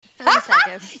30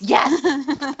 seconds.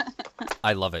 Yes.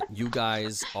 I love it. You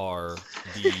guys are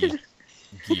the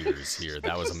gears here.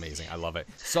 That was amazing. I love it.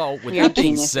 So, with that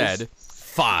being said,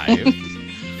 5,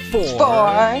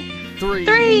 4,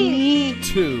 3,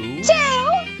 2,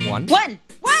 1.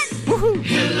 Woohoo!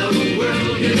 Hello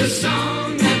world, here's a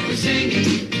song that we're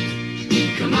singing.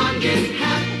 Come on, get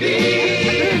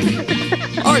happy.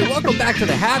 All right, welcome back to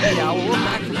the Happy Hour. We're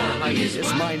back from our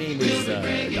hiatus. My name is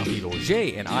David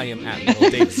Auger, and I am at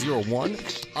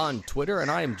MiddleDave01 on Twitter,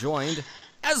 and I am joined,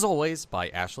 as always, by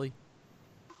Ashley.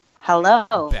 Hello.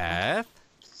 Beth.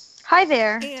 Hi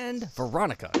there. And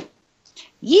Veronica.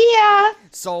 Yeah.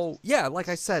 So, yeah, like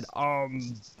I said,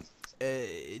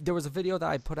 there was a video that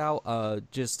I put out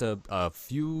just a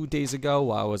few days ago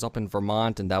while I was up in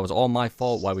Vermont, and that was all my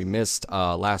fault why we missed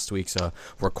last week's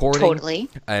recording. Totally.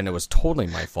 And it was totally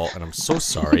my fault, and I'm so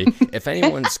sorry. If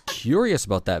anyone's curious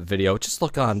about that video, just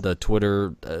look on the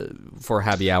Twitter for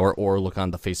Happy Hour or look on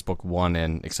the Facebook one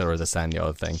and et cetera, this, that, and the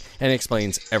other thing. And it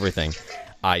explains everything.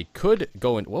 I could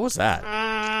go in... What was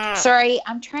that? Sorry,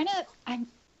 I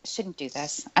shouldn't do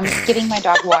this. I'm giving my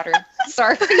dog water.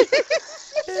 Sorry.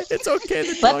 It's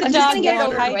okay. Let the dog get get over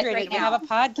with hydrated. right We now. have a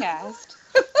podcast.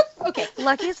 Okay.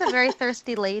 Lucky's a very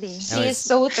thirsty lady. She is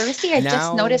so thirsty. I Now-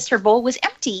 just noticed her bowl was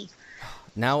empty.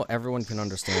 Now everyone can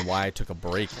understand why I took a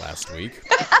break last week.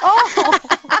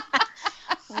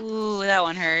 Ooh, that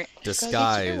one hurt.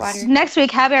 Disguise. Next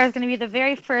week, Happy Hour is going to be the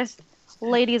very first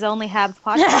Ladies Only Habs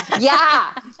podcast.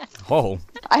 Yeah. Ho,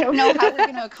 I don't know how we're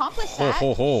going to accomplish ho, that.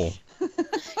 ho, ho.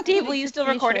 Dave, will you still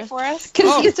record it for us?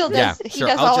 Because he still does. yeah, He sure.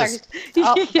 does I'll all just- our the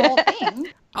whole thing.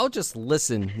 I'll just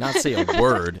listen, not say a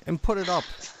word, and put it up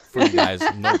for you guys,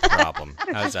 no problem.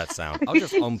 How does that sound? I'll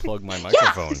just unplug my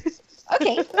microphone.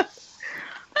 Okay.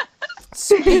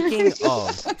 Speaking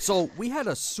of, so we had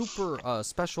a super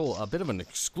special, a bit of an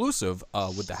exclusive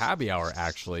with the Happy Hour,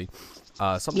 actually.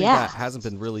 Something Yeah. that hasn't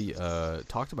been really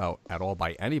talked about at all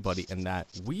by anybody, and that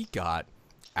we got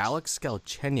Alex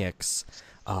Galchenyuk's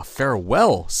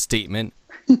farewell statement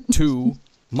to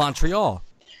Montreal.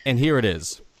 And here it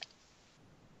is.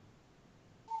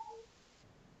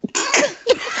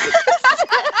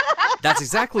 That's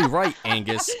exactly right,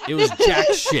 Angus. It was jack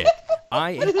shit.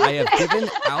 I have given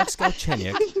Alex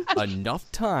Galchenyuk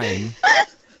enough time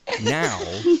now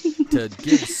to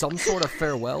give some sort of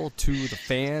farewell to the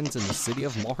fans in the city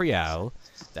of Montreal.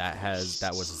 That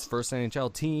was his first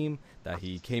NHL team that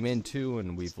he came into,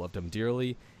 and we've loved him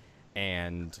dearly.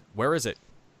 And where is it?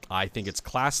 I think it's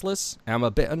classless. And I'm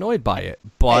a bit annoyed by it,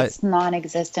 but It's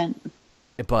non-existent.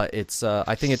 it's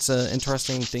I think it's an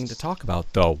interesting thing to talk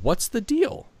about, though. What's the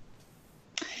deal?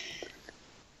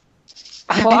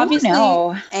 I Well, don't obviously,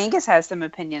 know. Angus has some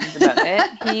opinions about it.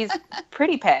 He's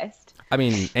pretty pissed. I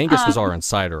mean, Angus was our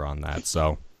insider on that,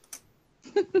 so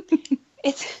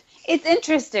It's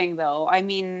interesting, though. I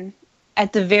mean,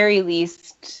 at the very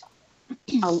least,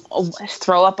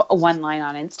 throw up a one line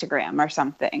on Instagram or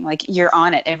something. Like, you're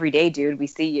on it every day, dude. We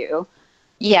see you.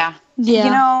 Yeah. Yeah. You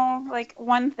know, like,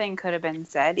 one thing could have been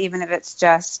said, even if it's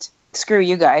just, screw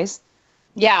you guys.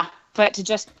 Yeah. But to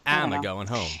just, I don't I'm know. going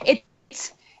home.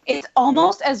 It's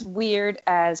almost as weird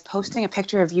as posting a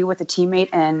picture of you with a teammate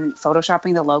and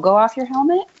photoshopping the logo off your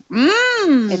helmet.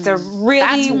 It's a really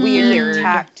That's weird weird.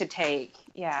 tack to take.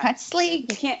 Yeah. That's like...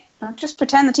 You can't just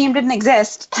pretend the team didn't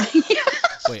exist.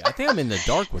 Wait, I think I'm in the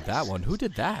dark with that one. Who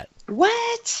did that?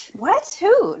 What? What?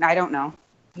 Who? I don't know.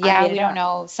 Yeah, I made we it don't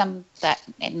up.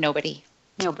 know. Nobody.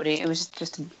 Nobody. It was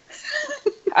just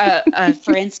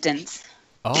for instance.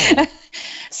 Oh,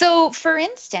 So, for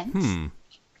instance,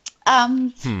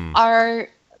 our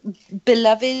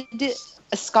beloved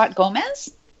Scott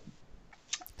Gomez.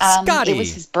 Scotty. It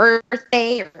was his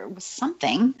birthday or it was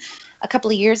something a couple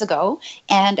of years ago,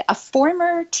 and a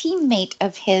former teammate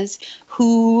of his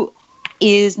who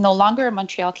is no longer a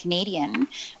Montreal Canadian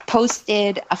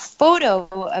posted a photo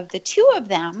of the two of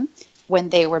them when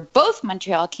they were both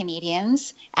Montreal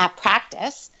Canadians at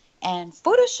practice and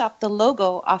photoshopped the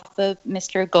logo off of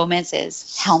Mr.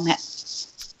 Gomez's helmet,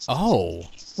 Oh,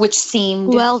 which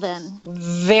seemed Well then.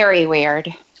 very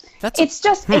weird. that's It's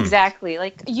just exactly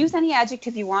like use any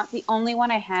adjective you want. The only one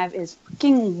I have is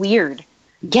freaking weird.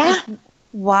 Yeah.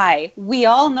 Why? We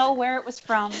all know where it was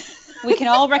from. We can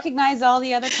all recognize all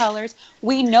the other colors.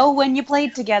 We know when you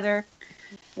played together.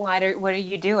 What are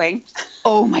you doing?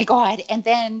 Oh my God. And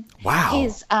then Wow.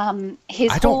 his I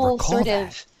don't whole recall sort that.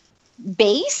 of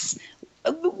base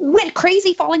went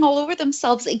crazy, falling all over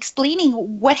themselves, explaining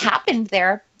what happened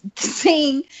there,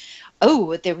 saying,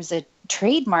 oh, there was a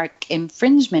trademark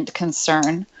infringement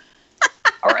concern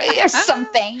or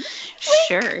something.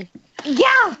 Sure.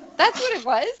 Yeah, that's what it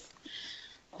was.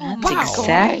 That's Wow.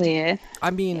 Exactly it. I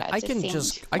mean, Yeah, it I just can seemed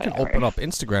just I can whatever. open up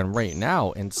Instagram right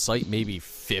now and cite maybe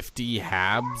 50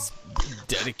 Habs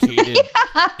dedicated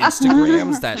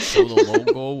Instagrams that show the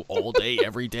logo all day,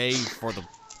 every day for the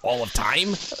all of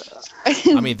time.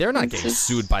 I mean, they're not getting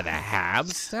sued by the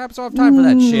Habs. The Habs don't have time for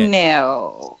that shit.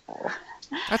 No.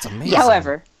 That's amazing.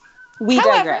 However, we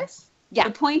However, digress. yeah.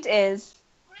 The point is,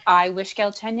 I wish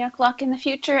Galchenyuk luck in the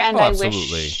future, and Oh, I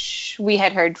absolutely. wish we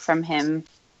had heard from him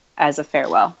as a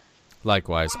farewell.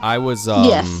 Likewise, I was.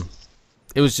 Yes.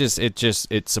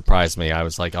 It surprised me. I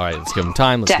was like, all right, let's give him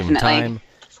time. Let's give him Definitely. time.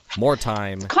 More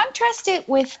time. Contrast it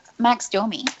with Max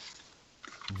Domi,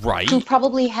 Right. who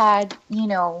probably had,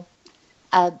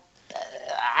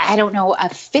 I don't know, a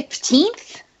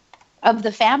 15th of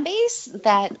the fan base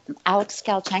that Alex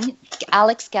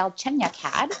Galchenyuk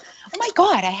had. Oh my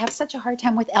God, I have such a hard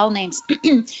time with L names.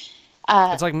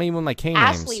 It's like me with my K names.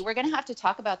 Ashley, we're going to have to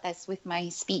talk about this with my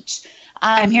speech.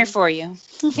 I'm here for you.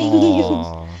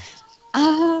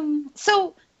 Aw.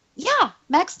 So yeah,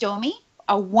 Max Domi,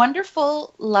 a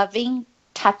wonderful, loving,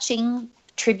 touching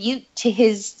tribute to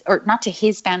his, or not to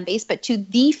his fan base, but to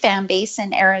the fan base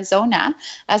in Arizona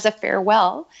as a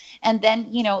farewell. And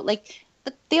then,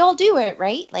 they all do it,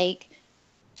 right? Like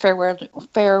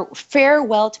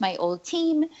farewell to my old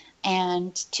team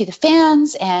and to the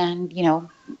fans, and,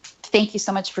 thank you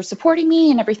so much for supporting me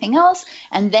and everything else.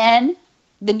 And then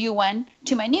the new one,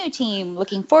 to my new team,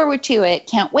 looking forward to it,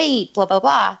 can't wait, blah, blah,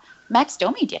 blah. Max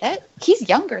Domi did it. He's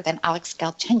younger than Alex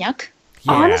Galchenyuk.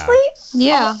 Yeah. Honestly,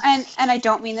 Yeah. and I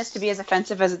don't mean this to be as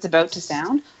offensive as it's about to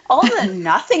sound. All the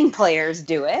nothing players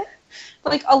do it.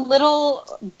 Like a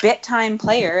little bit time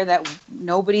player that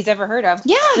nobody's ever heard of.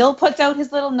 Yeah. Still puts out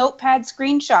his little notepad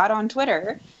screenshot on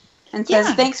Twitter and says,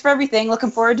 Yeah. "Thanks for everything. Looking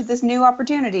forward to this new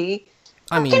opportunity."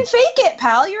 I Fucking mean, fake it,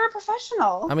 pal. You're a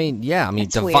professional. yeah. I mean,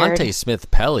 It's Devontae weird.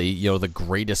 Smith-Pelly, the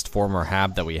greatest former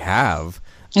Hab that we have,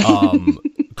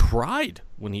 cried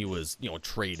when he was,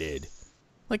 traded.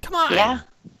 Like, come on. Yeah.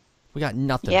 We got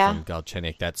nothing Yeah. from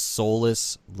Galchenyuk, that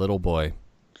soulless little boy.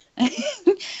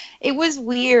 It was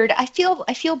weird. I feel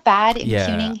bad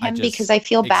impugning I him just- because I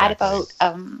feel bad exactly.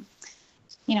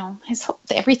 about his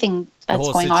everything The that's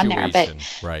whole going on there. But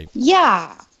situation, right.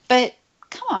 yeah, but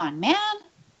come on, man.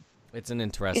 It's an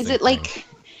interesting Is it thing. like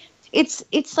it's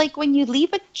like when you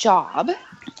leave a job,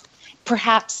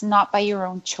 perhaps not by your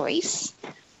own choice,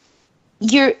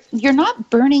 you're not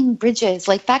burning bridges,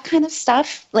 like that kind of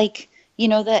stuff. Like, the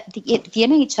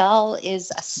NHL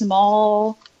is a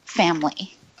small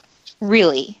family,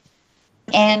 really,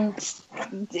 and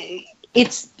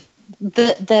it's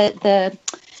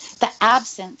the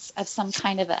absence of some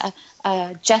kind of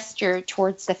a gesture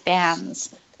towards the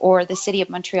fans or the city of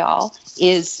Montreal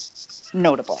is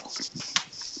notable.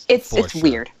 it's For it's sure.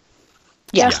 weird.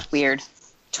 Yeah. Just weird.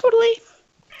 Totally.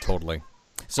 Totally.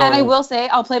 So, And I will say,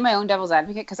 I'll play my own devil's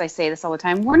advocate because I say this all the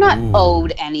time. We're not Ooh.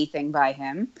 owed anything by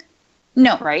him,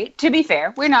 No. right? To be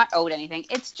fair, we're not owed anything.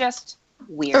 It's just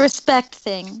A weird. respect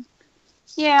thing.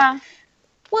 Yeah.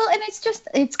 Well, and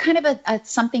it's kind of a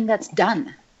something that's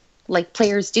done. Like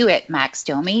players do it. Max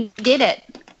Domi did it.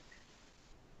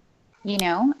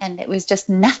 And it was just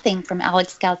nothing from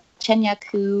Alex Galchenyuk,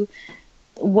 who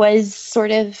was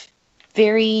sort of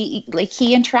very, like,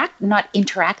 he not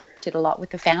interacted a lot with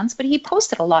the fans, but he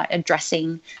posted a lot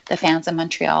addressing the fans of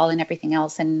Montreal and everything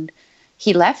else. And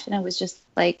he left, and it was just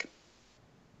like,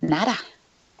 nada.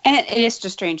 And it is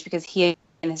just strange because he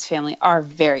and his family are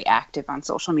very active on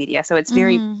social media. So it's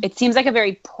very, it seems like a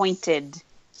very pointed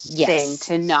thing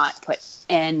to not put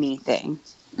anything.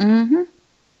 Mm-hmm.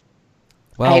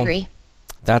 well, I agree.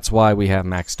 That's why we have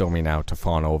Max Domi now to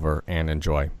fawn over and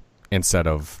enjoy instead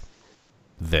of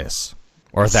this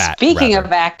or that. Speaking rather.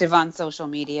 of active on social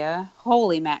media,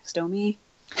 holy Max Domi.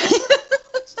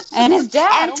 And his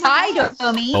dad. And Ty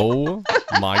Domi. Oh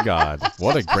my God.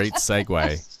 What a great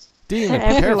segue. Didn't even They're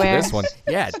prepare for everywhere. this one.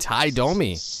 Yeah, Ty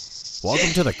Domi. Welcome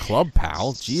to the club,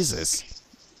 pal. Jesus.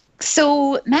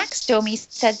 So Max Domi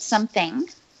said something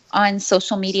on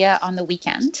social media on the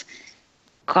weekend.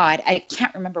 God, I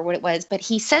can't remember what it was, but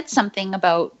he said something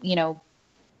about,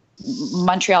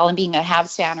 Montreal and being a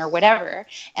Habs fan or whatever.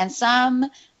 And some,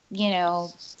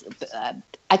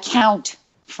 account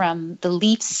from the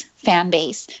Leafs fan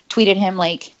base tweeted him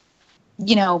like,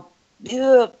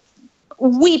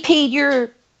 we paid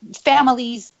your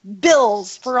family's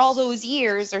bills for all those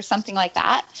years or something like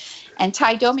that. And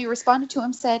Ty Domi responded to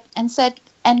him, said,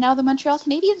 and now the Montreal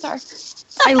Canadiens are.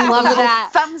 I love that.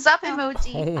 Thumbs up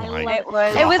emoji. Oh I my love It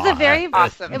was It was a very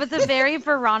awesome. It was a very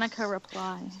Veronica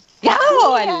reply.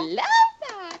 Oh, I love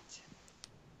that.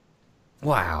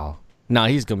 Wow. No,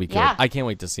 he's going to be good. Yeah. I can't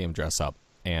wait to see him dress up.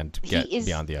 and get is-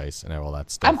 beyond the ice and all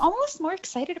that stuff. I'm almost more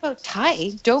excited about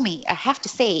Ty Domi, I have to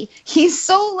say. He's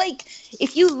so, like,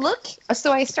 if you look,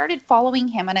 so I started following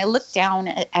him and I looked down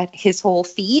at his whole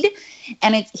feed,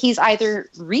 and he's either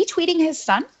retweeting his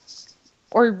son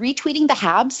or retweeting the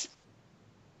Habs.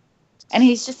 And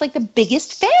he's just like the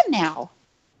biggest fan now.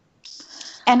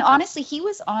 And honestly, he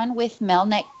was on with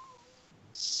Melnyk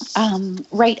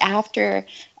right after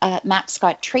Max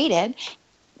got traded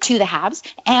to the Habs.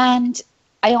 And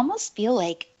I almost feel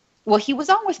like, well, he was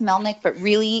on with Melnyk, but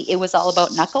really it was all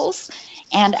about Knuckles.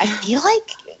 And I feel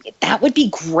like that would be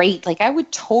great. Like, I would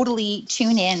totally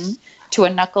tune in to a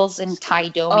Knuckles and Ty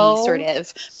Domi sort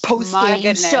of post-game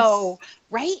goodness. show,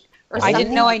 right? Or I didn't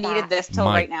something know I like needed that. this till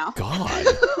My right now. God.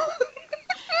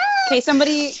 Okay,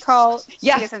 somebody call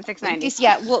Yeah. CSN 690.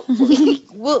 Yeah,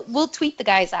 we'll tweet the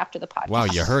guys after the podcast. Wow,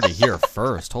 you heard it here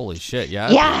first. Holy shit. Yeah.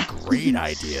 Yeah. That'd be a great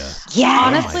idea. Yeah.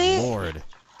 Honestly, Oh, my Lord.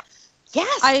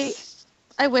 Yes.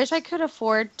 I wish I could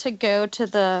afford to go to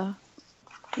the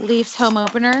Leafs home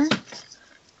opener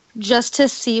just to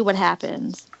see what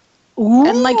happens.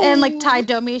 And like Ty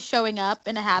Domi showing up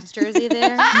in a Habs jersey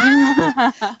there.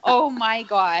 Oh my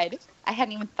God. I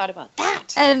hadn't even thought about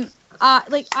that. And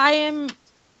like, I am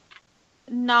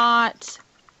not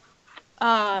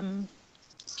I'm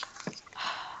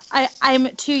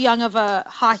too young of a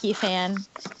hockey fan,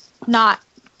 not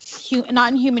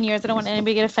in human years. I don't want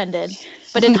anybody to get offended,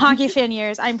 but in hockey fan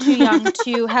years, I'm too young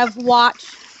to have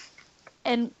watched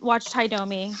Ty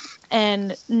Domi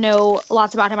and know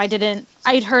lots about him.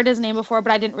 I'd heard his name before,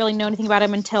 but I didn't really know anything about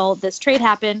him until this trade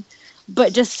happened.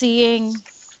 But just seeing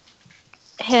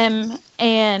him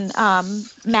and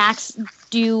Max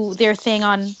do their thing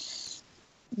on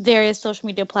various social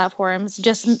media platforms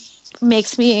just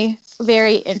makes me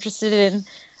very interested in.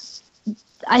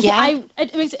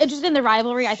 It makes me interested in the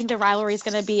rivalry. I think the rivalry is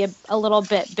going to be a little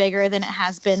bit bigger than it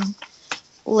has been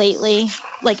lately,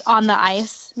 like on the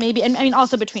ice, maybe. And I mean,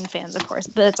 also between fans, of course,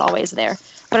 that's always there.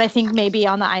 But I think maybe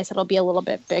on the ice it'll be a little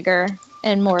bit bigger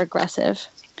and more aggressive.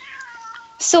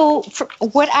 So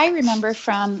what I remember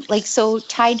from, like, so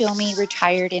Ty Domi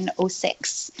retired in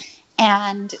 2006.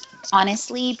 And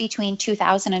honestly, between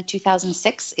 2000 and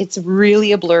 2006, it's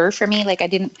really a blur for me. Like,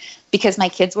 because my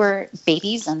kids were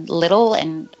babies and little,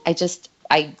 and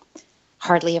I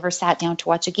hardly ever sat down to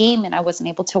watch a game, and I wasn't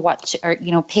able to watch or,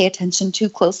 pay attention too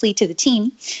closely to the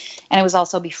team. And it was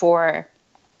also before,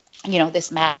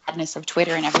 this madness of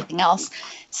Twitter and everything else.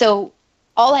 So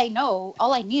all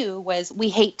I knew was we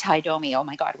hate Ty Domi. Oh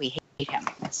my God, we hate him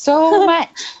so much.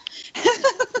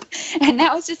 And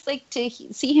now it's just like to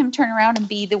see him turn around and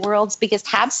be the world's biggest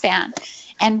Habs fan.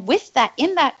 And with that,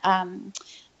 in that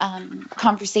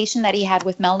conversation that he had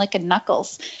with Melnyk and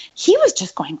Knuckles, he was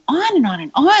just going on and on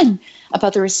and on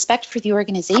about the respect for the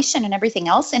organization and everything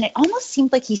else. And it almost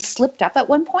seemed like he slipped up at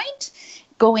one point,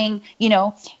 going,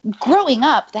 growing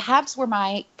up, the Habs were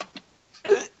my...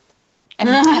 And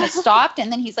he kind of stopped,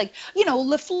 and then he's like,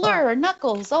 Lafleur,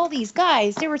 Knuckles, all these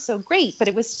guys, they were so great. But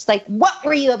it was just like, what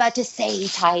were you about to say,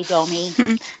 Ty Domi?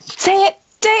 Say it.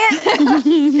 Say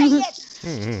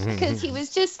it. Because he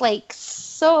was just like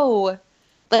so,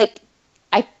 like,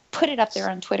 I put it up there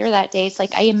on Twitter that day. It's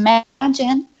like, I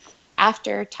imagine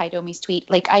after Ty Domi's tweet,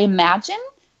 like, I imagine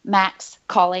Max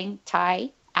calling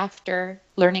Ty after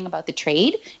learning about the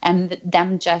trade and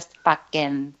them just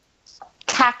fucking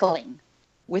cackling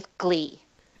with glee,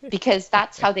 because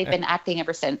that's how they've been acting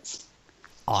ever since.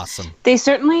 Awesome. They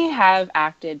certainly have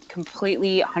acted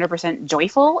completely 100%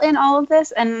 joyful in all of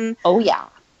this. And Oh yeah.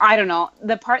 I don't know,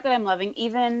 the part that I'm loving,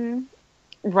 even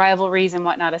rivalries and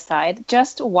whatnot aside,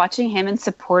 just watching him in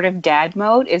supportive dad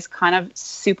mode is kind of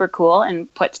super cool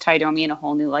and puts Ty Domi in a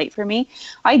whole new light for me.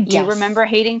 I do remember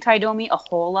hating Ty Domi a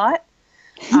whole lot.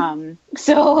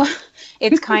 So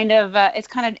it's kind of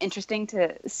interesting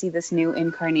to see this new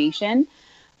incarnation.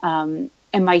 And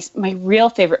my real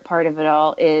favorite part of it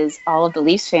all is all of the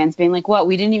Leafs fans being like, "What?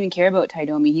 We didn't even care about Ty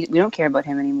Domi. We don't care about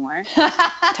him anymore."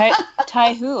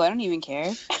 Ty who? I don't even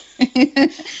care.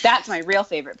 That's my real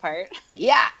favorite part.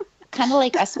 Yeah. Kind of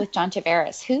like us with John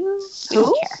Tavares. Who? We Who?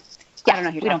 don't care. Yeah, I don't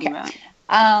know who you're we don't talking care.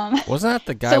 about. Wasn't that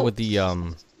the guy with the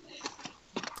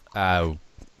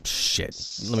shit.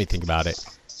 Let me think about it.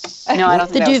 No, I don't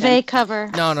The think that was him. duvet cover.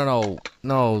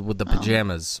 No, with the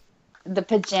pajamas. The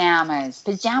pajamas.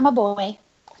 Pajama boy.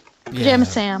 Pajama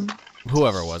Sam.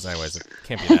 Whoever it was, anyways, it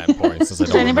can't be that important since I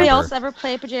don't Did anybody remember. else ever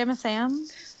play Pajama Sam?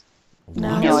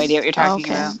 No. No idea what you're talking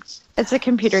Okay. about. It's a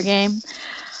computer game.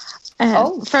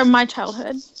 From my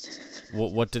childhood.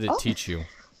 What did it teach you?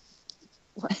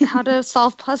 How to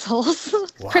solve puzzles.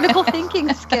 Critical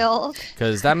thinking skill.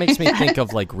 Because that makes me think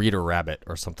of like Reader Rabbit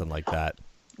or something like that.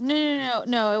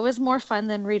 No. It was more fun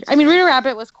than Reader. I mean, Reader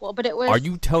Rabbit was cool, but it was. Are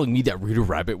you telling me that Reader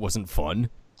Rabbit wasn't fun?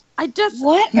 I just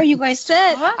What are you guys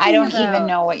said. I don't even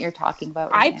know what you're talking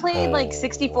about. I Right now. played like Oh,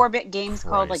 64-bit games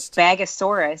called like Christ.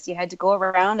 Bagosaurus. You had to go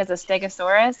around as a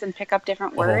Stegosaurus and pick up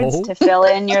different words Oh. to fill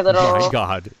in your My little.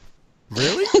 God.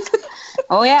 Really?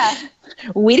 Oh yeah.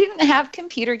 We didn't have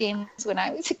computer games when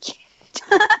I was a kid.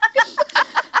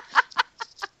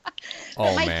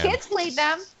 Oh My man. kids played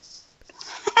them.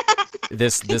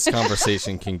 This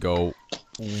conversation can go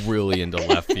really into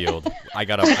left field. I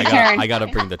gotta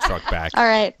bring the truck back. All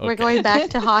right, we're Okay. going back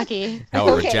to hockey.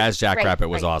 However, Okay, Jazz Jackrabbit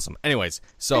was right. awesome. Anyways,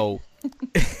 so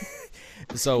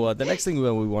the next thing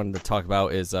we wanted to talk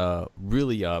about is more.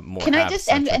 Can I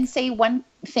just end Habs-centric. and say one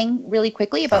thing really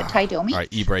quickly about Ty Domi? All right,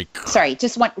 e-break. Sorry,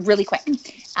 just one really quick.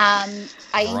 I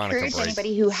Veronica encourage break.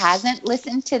 anybody who hasn't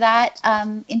listened to that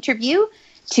interview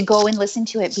to go and listen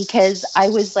to it, because I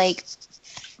was like,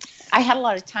 I had a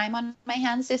lot of time on my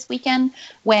hands this weekend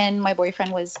when my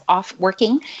boyfriend was off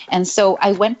working. And so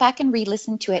I went back and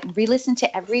re-listened to it and re-listened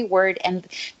to every word, and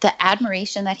the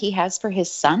admiration that he has for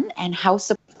his son and how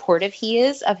supportive he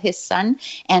is of his son,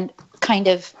 and kind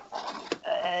of,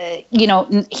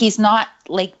 he's not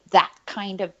like that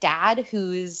kind of dad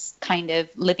who's kind of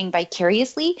living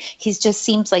vicariously. He just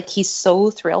seems like he's so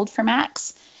thrilled for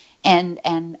Max. And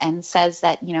says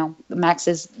that, Max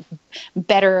is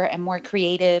better and more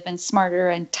creative and smarter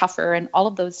and tougher and all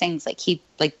of those things. Like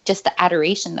just the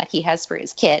adoration that he has for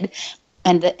his kid,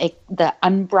 and the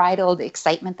unbridled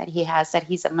excitement that he has that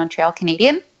he's a Montreal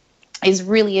Canadian is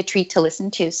really a treat to listen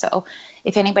to. So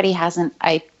if anybody hasn't,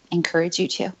 I encourage you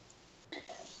to.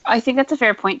 I think that's a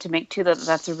fair point to make too.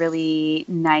 That's a really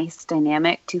nice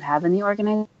dynamic to have in the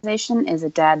organization, is a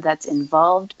dad that's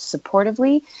involved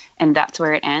supportively, and that's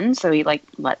where it ends. So you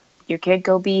let your kid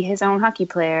go be his own hockey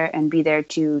player and be there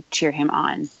to cheer him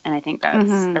on. And I think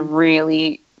that's a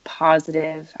really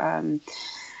positive.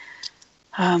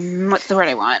 What's the word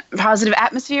I want? Positive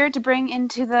atmosphere to bring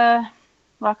into the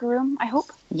locker room, I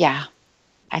hope. Yeah,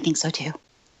 I think so too.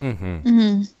 Mm-hmm.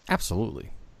 Mm-hmm. Absolutely.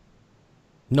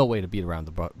 No way to beat around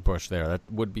the bush there. That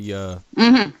would be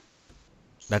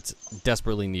that's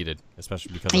desperately needed,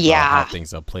 especially because of how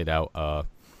things played out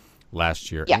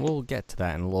last year. Yeah. And we'll get to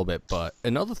that in a little bit. But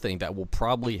another thing that will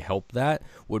probably help that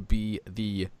would be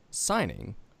the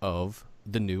signing of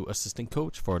the new assistant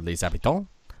coach for Les Habitants,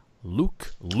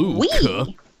 Luke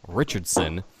Oui.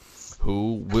 Richardson,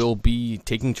 who will be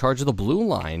taking charge of the blue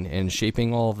line and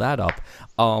shaping all of that up.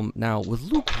 Now, with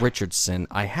Luke Richardson,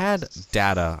 I had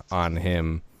data on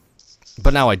him,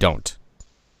 but now I don't.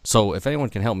 So if anyone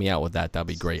can help me out with that, that'd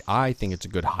be great. I think it's a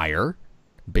good hire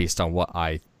based on what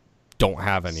I don't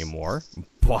have anymore.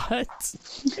 What?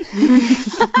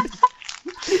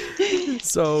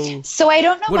 So I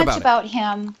don't know What much about about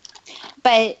him,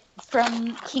 but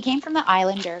he came from the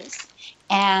Islanders,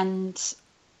 and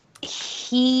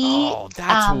he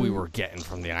that's what we were getting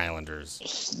from the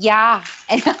Islanders. yeah.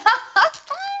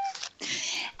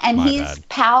 And My he's bad.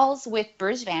 pals with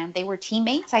Bergevin. They were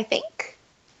teammates, I think,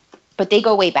 but they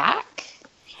go way back.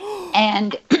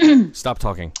 And Stop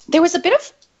talking. there was a bit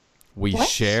of We What?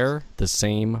 share the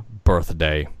same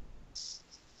birthday.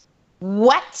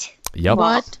 what? Yep.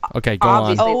 What? Okay, go on.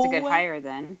 Obviously, it's a good Oh. hire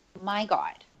then. My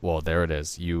God. Well, there it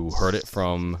is. You heard it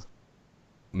from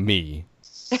me.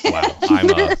 Wow,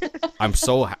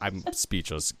 I'm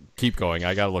speechless. Keep going.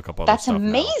 I gotta look up all That's stuff now.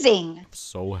 amazing. I'm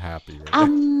so happy. Right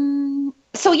now.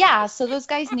 So those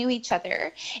guys knew each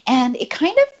other, and it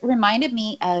kind of reminded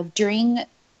me of during,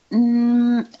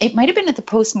 it might have been at the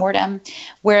postmortem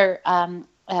where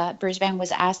Bergevin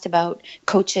was asked about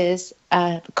coaches,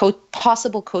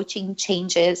 possible coaching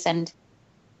changes, and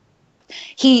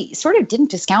he sort of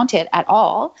didn't discount it at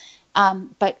all.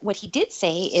 But what he did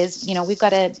say is, we've got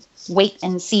to wait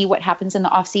and see what happens in the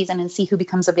off season and see who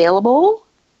becomes available.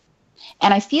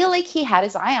 And I feel like he had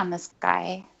his eye on this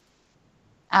guy.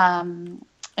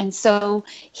 And so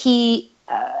he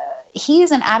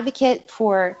is an advocate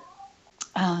for,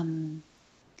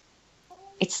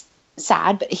 it's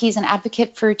sad, but he's an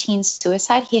advocate for teen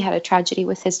suicide. He had a tragedy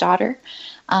with his daughter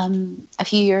a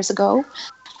few years ago.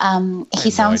 I He had no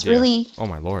sounds idea. really, Oh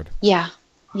my lord. yeah.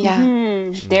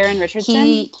 Darren Richardson.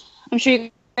 He, I'm sure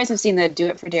you guys have seen the Do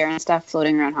It for Darren stuff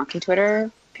floating around hockey Twitter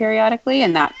periodically,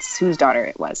 and that's whose daughter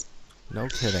it was. No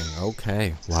kidding.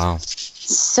 Okay. Wow.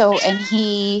 so, and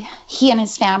he and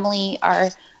his family are,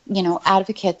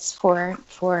 advocates for,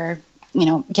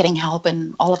 getting help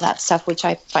and all of that stuff, which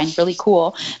I find really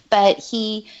cool. But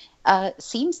he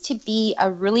seems to be a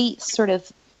really sort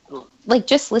of, like,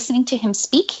 just listening to him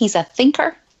speak, he's a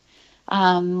thinker.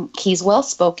 He's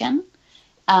well-spoken.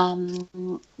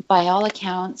 By all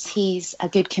accounts, he's a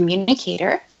good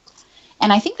communicator.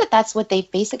 And I think that that's what they've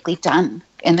basically done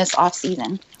in this off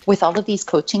season with all of these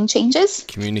coaching changes.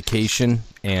 Communication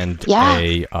and Yeah.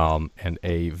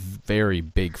 a very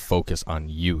big focus on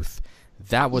youth.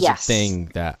 That was Yes. a thing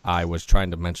that I was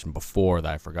trying to mention before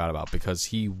that I forgot about, because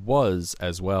he was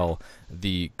as well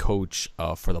the coach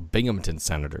for the Binghamton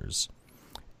Senators,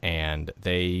 and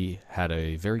they had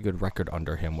a very good record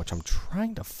under him, which I'm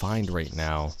trying to find right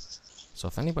now. So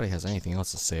if anybody has anything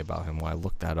else to say about him while I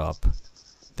look that up,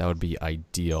 that would be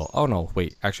ideal. Oh no,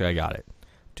 wait, actually I got it.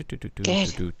 Good,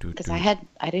 because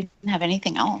I didn't have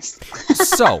anything else.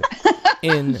 So,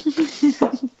 in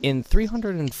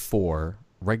 304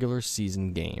 regular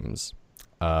season games,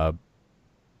 while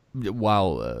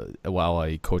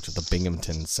a coach of the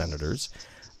Binghamton Senators,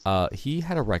 he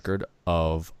had a record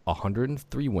of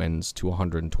 103 wins to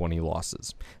 120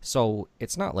 losses. So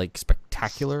it's not like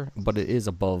spectacular, but it is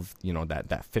above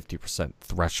that 50%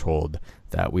 threshold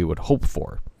that we would hope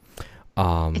for.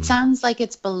 It sounds like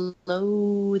it's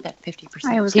below that 50%.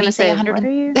 I was Did going you to say, 100, what are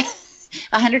you?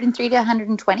 103 to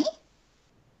 120?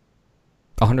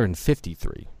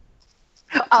 153.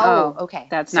 Oh, okay.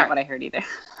 That's not what I heard either.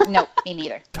 No, me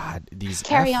neither. God, these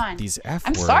Carry F, on. These F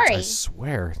I'm words, sorry. I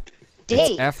swear.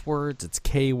 Dave. It's F words, it's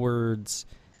K words.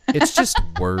 It's just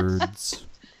words.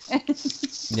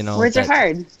 Words are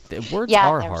hard. Words Yeah,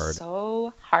 are they're hard.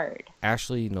 so hard.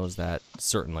 Ashley knows that,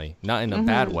 certainly. Not in a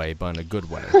bad way, but in a good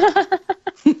way.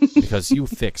 Because you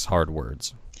fix hard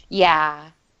words. Yeah.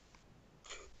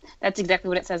 That's exactly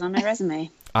what it says on my resume.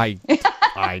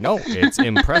 I know. It's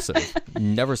impressive.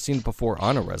 Never seen it before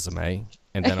on a resume.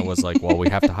 And then it was like, well, we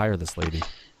have to hire this lady.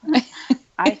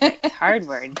 I fix hard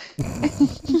word.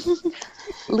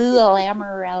 Lou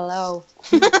Lamorello.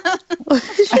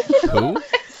 Who?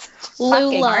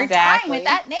 Fucking Lula. hard time Exactly. with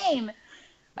that name.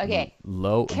 Okay.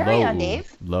 Carry on,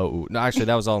 Dave. No, actually,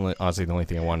 that was honestly the only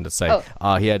thing I wanted to say.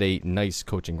 Oh. He had a nice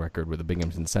coaching record with the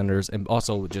Binghamton Senators, and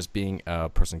also just being a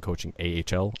person coaching an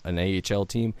AHL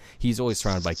team. He's always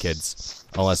surrounded by kids,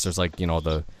 unless there's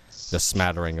the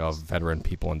smattering of veteran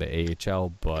people in the AHL.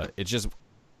 But it's just,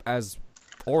 as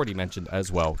already mentioned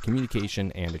as well,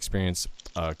 communication and experience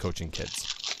coaching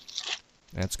kids.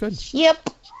 That's good. Yep.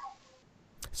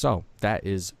 So that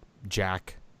is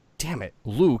Jack. Damn it,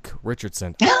 Luke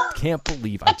Richardson. I can't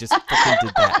believe I just fucking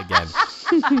did that again.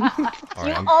 All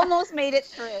right, I'm Almost made it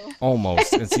through.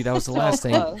 almost. And see, that was the last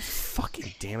thing. close.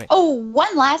 Fucking damn it. Oh,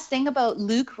 one last thing about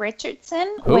Luke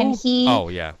Richardson. Who? When he Oh,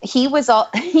 yeah. he was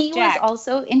Jack.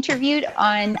 also interviewed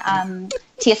on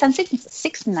TSN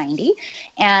 690,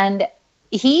 and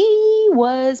he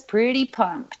was pretty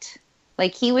pumped.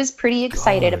 Like, he was pretty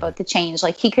excited Good. about the change.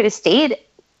 Like, he could have stayed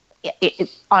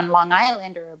on Long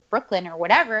Island or Brooklyn or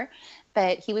whatever,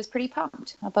 but he was pretty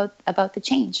pumped about the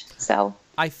change. So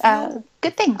I feel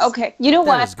good things. Okay, you know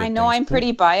That is what? good I know things. I'm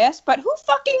pretty biased, but who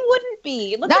fucking wouldn't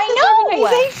be? Look at I this know!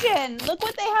 organization. Look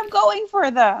what they have going for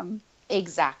them.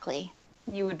 Exactly.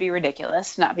 You would be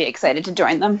ridiculous to not be excited to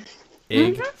join them.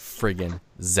 friggin'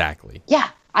 exactly. Yeah,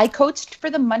 I coached for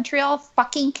the Montreal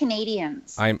fucking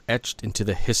Canadiens. I'm etched into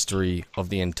the history of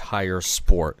the entire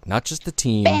sport, not just the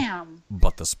team, Bam.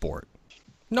 but the sport.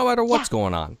 No matter what's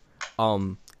going on.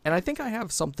 And I think I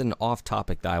have something off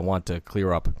topic that I want to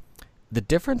clear up. The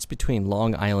difference between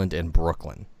Long Island and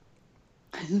Brooklyn.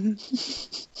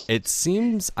 It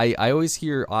seems I always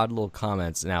hear odd little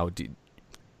comments now.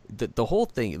 The whole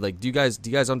thing, like, do you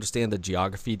guys understand the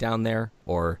geography down there,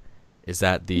 or is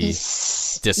that the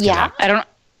disconnect? Yeah.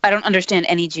 I don't understand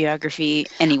any geography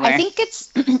anywhere.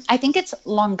 I think it's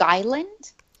Long Island.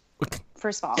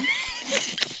 First of all.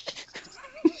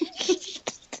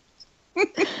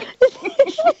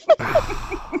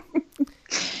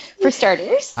 For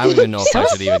starters. I don't even know if I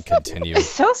should even continue.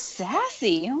 so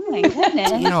sassy. Oh my goodness.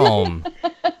 Damn.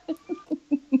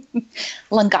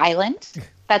 Long Island.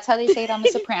 That's how they say it on The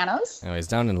Sopranos. Anyways,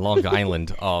 down in Long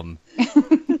Island,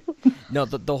 no,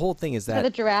 the whole thing is Where the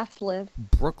that giraffes live.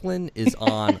 Brooklyn is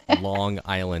on Long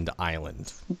Island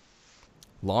Island.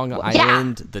 Long yeah.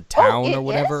 Island, the town it or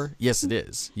whatever. Yes, it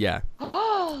is. Yeah.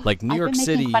 Like New I've York been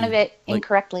City. making fun of it like-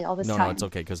 incorrectly all this No, time. no, it's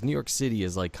okay, because New York City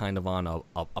is like kind of on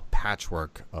a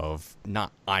patchwork of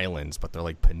not islands, but they're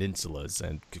like peninsulas,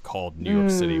 and called New York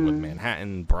City with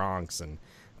Manhattan, Bronx, and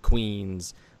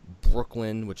Queens,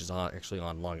 Brooklyn, which is actually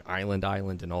on Long Island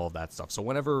Island, and all of that stuff. So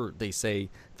whenever they say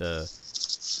the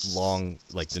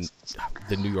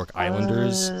New York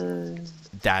Islanders,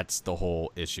 that's the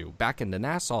whole issue. Back in the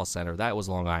Nassau Center, that was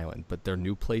Long Island, but their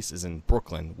new place is in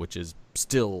Brooklyn, which is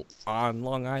still on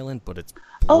Long Island, but it's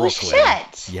Brooklyn. Oh,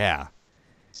 shit. Yeah.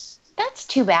 That's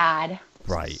too bad.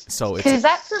 Right. So it's Because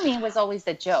that for me was always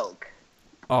the joke.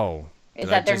 oh. Is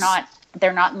did I that they're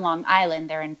just- not in Long Island,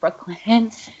 they're in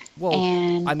Brooklyn. Well,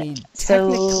 and I mean, so,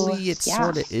 technically it yeah.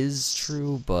 sort of is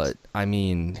true, but I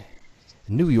mean,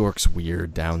 New York's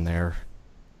weird down there.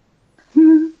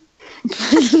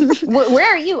 Where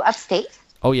are you? Upstate?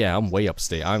 Oh yeah, I'm way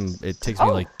upstate. It takes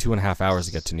me like 2.5 hours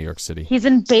to get to New York City. He's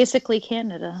in basically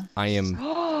Canada. I am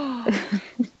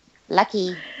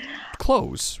Lucky.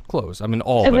 close. I'm in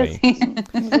Albany.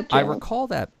 I recall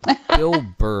that Bill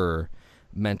Burr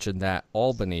mentioned that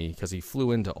Albany, because he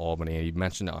flew into Albany and he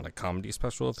mentioned it on a comedy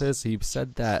special of his. He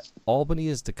said that Albany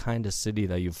is the kind of city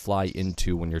that you fly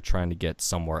into when you're trying to get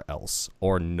somewhere else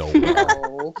or nowhere.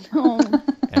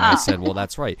 And I said, well,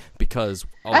 that's right, because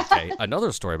okay,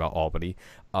 another story about Albany.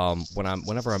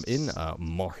 Whenever I'm in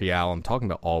Montreal, I'm talking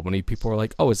about Albany. People are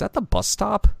like, "Oh, is that the bus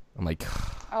stop?" I'm like,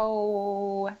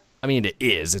 Oh. I mean, it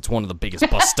is. It's one of the biggest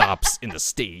bus stops in the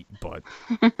state, but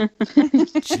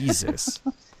Jesus.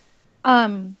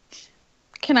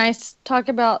 Can I talk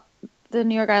about the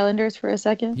New York Islanders for a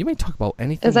second? You may talk about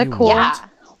anything. Is that you cool? want. Yeah.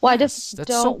 Well, I just That's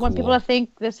don't so want people cool. to think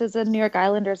this is a New York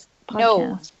Islanders podcast.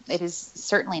 No, it is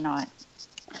certainly not.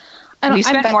 We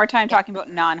spent bet- more time talking about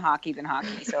non-hockey than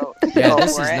hockey, so Yeah, go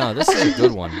this for is it. This is a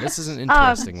good one. This is an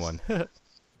interesting one.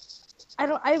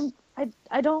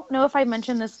 I don't know if I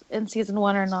mentioned this in season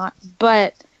 1 or not,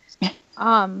 but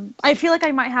I feel like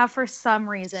I might have for some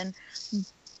reason.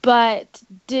 But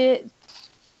did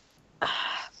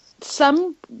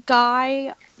some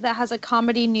guy that has a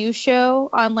comedy news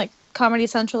show on like Comedy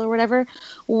Central or whatever,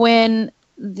 when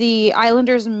the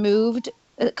Islanders moved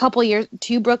a couple years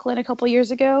to Brooklyn a couple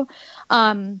years ago,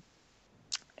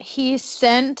 he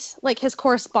sent like his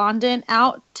correspondent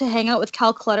out to hang out with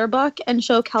Cal Clutterbuck and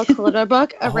show Cal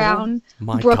Clutterbuck around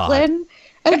my Brooklyn.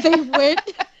 And they went,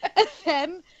 and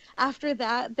then after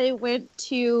that, they went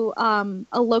to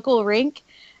a local rink,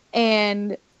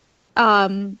 and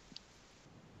Cal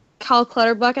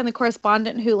Clutterbuck and the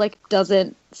correspondent, who like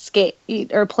doesn't skate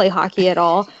or play hockey at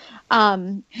all,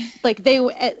 like they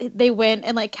went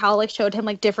and like Cal like showed him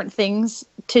like different things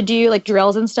to do, like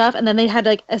drills and stuff, and then they had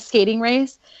like a skating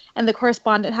race, and the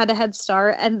correspondent had a head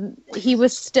start, and he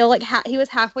was still like he was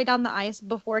halfway down the ice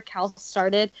before Cal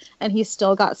started, and he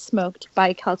still got smoked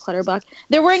by Cal Clutterbuck.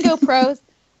 They're wearing GoPros.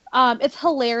 It's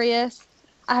hilarious.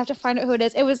 I have to find out who it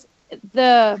is. It was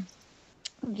the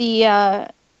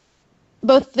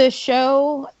both the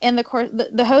show and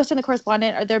the host and the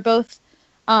correspondent they're both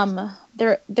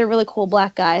they're really cool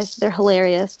black guys. They're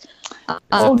hilarious. Is that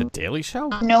the Daily Show?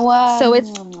 Noah. So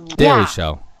it's Daily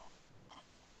Show.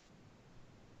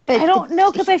 But I don't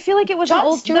know because I feel like it was an Jon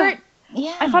old Stewart.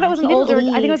 Yeah. I thought it was he an didn't older. I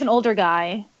think leave. it was an older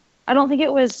guy. I don't think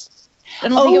it was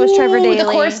Trevor Daly. The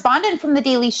correspondent from the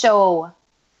Daily Show.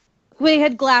 Who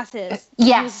had glasses.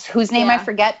 Yes, whose name I yeah.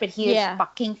 forget, but he is Yeah.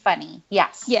 fucking funny.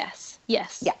 Yes. Yes. Yeah.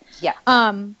 Yeah.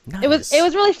 It was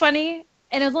Nice. really funny,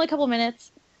 and it was only a couple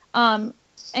minutes. And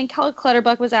Cal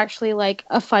Clutterbuck was actually like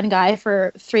a fun guy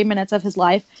for 3 minutes of his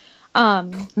life. I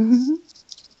don't know,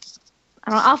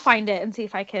 I'll find it and see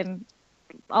if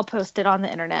I'll post it on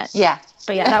the internet. Yeah.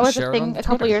 But yeah, that was Share a it on thing a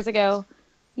couple Twitter. years ago.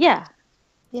 Yeah.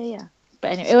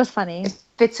 But anyway, it was funny. If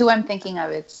it's who I'm thinking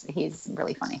of, he's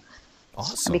really funny.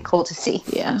 Awesome. It'd be cool to see.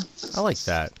 Yeah. I like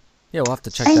that. Yeah, we'll have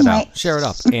to check that Anyway. out. Share it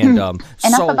up. And Enough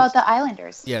so about the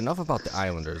Islanders. yeah, enough about the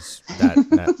Islanders. That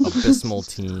abysmal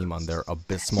team on their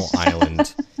abysmal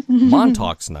island.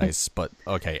 Montauk's nice, but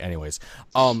okay. Anyways,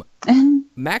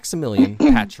 Maximilian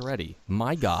Pacioretty.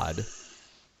 My God,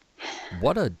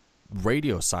 what a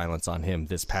radio silence on him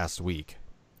this past week,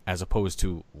 as opposed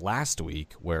to last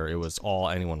week where it was all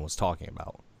anyone was talking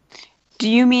about. Do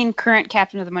you mean current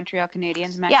captain of the Montreal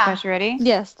Canadiens, Max Yeah. Pacioretty?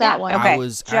 Yes, that Yeah. one. Okay. I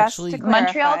was just actually to clarify.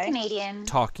 Montreal Canadian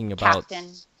talking about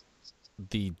captain.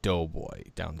 the doughboy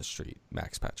down the street,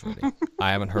 Max Pacioretty.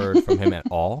 I haven't heard from him at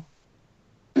all,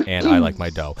 and I like my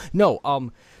dough. No,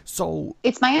 so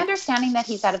It's my understanding that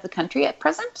he's out of the country at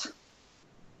present.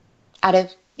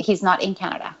 He's not in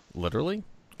Canada. literally,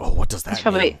 oh, what does that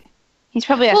He's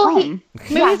probably at Well, home.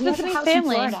 Maybe Yeah, he's he has a visiting house in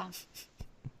family. Florida.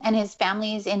 And his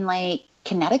family's in like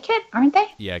Connecticut, aren't they?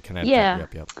 Yeah, Connecticut. Yeah.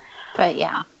 Yep. But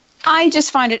yeah. I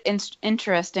just find it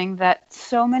interesting that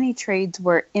so many trades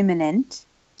were imminent,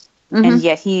 Mhm. and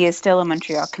yet he is still a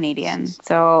Montreal Canadian.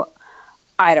 So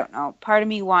I don't know. Part of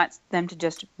me wants them to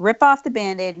just rip off the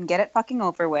Band-Aid and get it fucking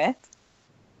over with.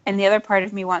 And the other part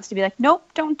of me wants to be like, nope,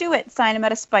 don't do it. Sign him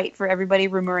out of spite for everybody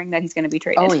rumoring that he's going to be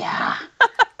traded. Oh yeah.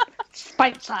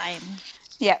 Spite time.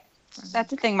 Yeah.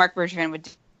 That's a thing Mark Bergevin would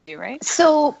do, right?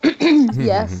 So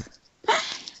Yes. a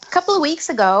couple of weeks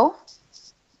ago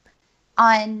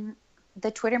on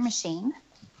the Twitter machine,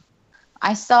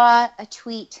 I saw a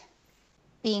tweet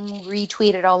being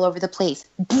retweeted all over the place.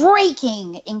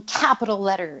 Breaking in capital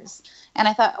letters. And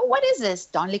I thought, oh, what is this?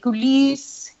 Dans les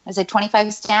coulisses? Is it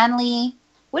 25 Stanley?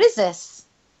 What is this?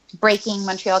 Breaking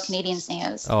Montreal Canadiens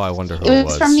news. Oh, I wonder who It it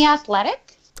was was. from The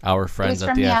Athletic. Our It was friends at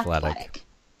from The Athletic.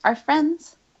 Our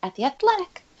friends at The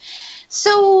Athletic.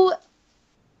 So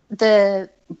the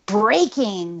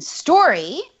breaking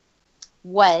story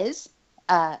was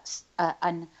a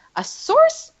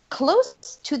source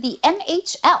close to the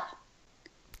NHL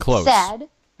Close. said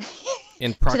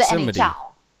In to the proximity. NHL.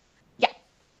 Yeah.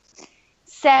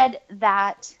 Said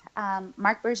that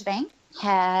Marc Bergevin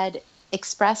had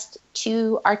expressed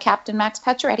to our captain, Max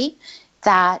Pacioretty,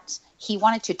 that he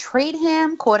wanted to trade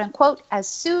him, quote unquote, as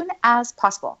soon as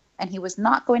possible. And he was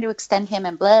not going to extend him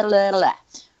and blah, blah, blah.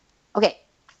 Okay.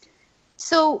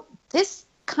 So this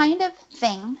kind of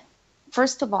thing,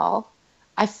 first of all,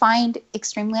 I find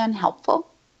extremely unhelpful.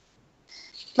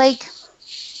 Like,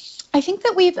 I think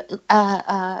that we've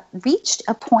reached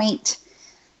a point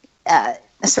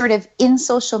sort of in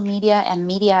social media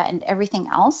and everything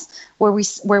else where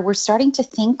we're starting to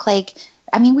think like,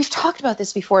 I mean, we've talked about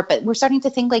this before, but we're starting to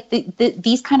think like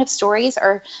these kind of stories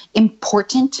are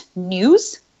important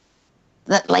news,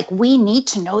 that like we need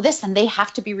to know this and they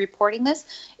have to be reporting this.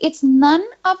 It's none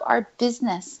of our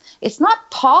business. It's not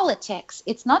politics.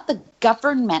 It's not the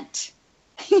government.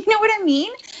 You know what I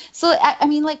mean? So, I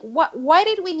mean, like, why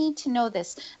did we need to know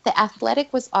this? The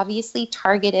Athletic was obviously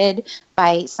targeted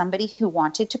by somebody who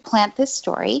wanted to plant this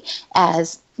story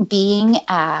as being,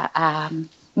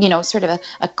 sort of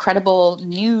a credible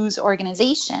news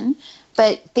organization.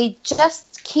 But they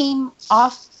just came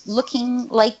off looking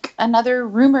like another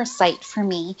rumor site for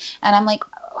me. And I'm like,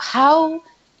 how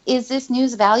is this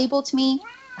news valuable to me?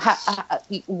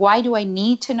 Why do I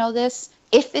need to know this?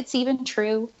 If it's even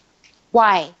true?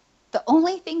 Why? The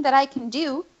only thing that I can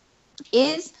do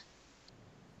is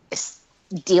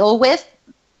deal with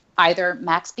either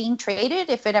Max being traded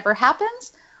if it ever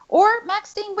happens, or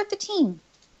Max staying with the team.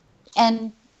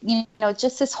 And,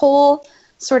 just this whole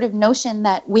sort of notion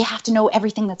that we have to know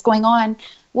everything that's going on.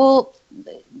 Well,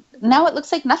 now it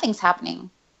looks like nothing's happening.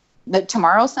 But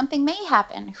tomorrow something may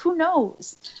happen. Who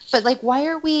knows? But like, why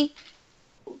are we,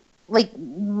 like,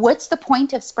 what's the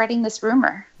point of spreading this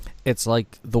rumor? It's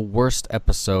like the worst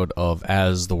episode of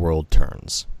As the World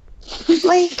Turns.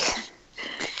 Like,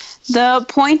 The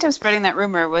point of spreading that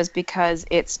rumor was because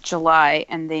it's July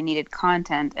and they needed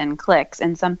content and clicks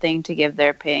and something to give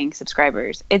their paying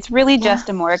subscribers. It's really just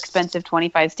a more expensive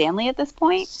 25 Stanley at this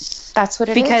point. that's what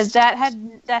it Because is. that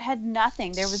had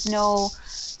nothing. There was no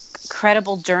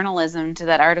credible journalism to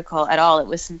that article at all. It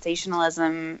was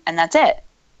sensationalism, and that's it.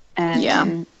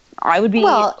 And I would be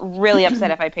really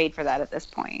upset if I paid for that at this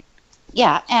point.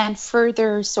 Yeah, and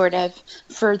furthering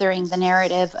the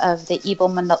narrative of the evil,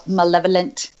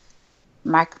 malevolent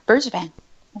Marc Bergevin.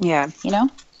 Yeah.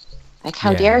 Like,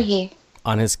 how Yeah. dare he?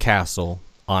 On his castle,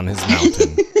 on his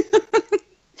mountain,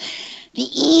 The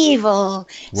evil.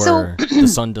 where the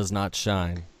sun does not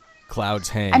shine, clouds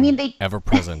hang, I mean, they- ever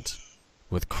present,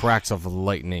 with cracks of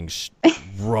lightning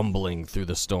rumbling through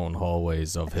the stone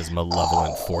hallways of his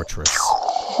malevolent fortress.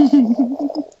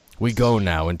 We go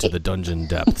now into the dungeon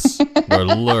depths, where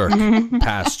lurk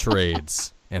past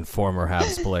trades and former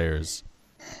Habs players,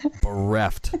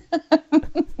 bereft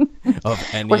of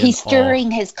any where he's and all- stirring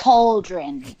his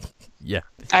cauldron. Yeah,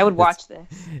 I would watch this.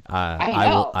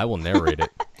 I will narrate it.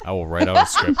 I will write out a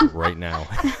script right now.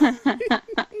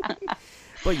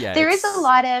 But yeah, There is a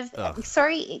lot of,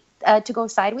 sorry to go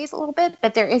sideways a little bit,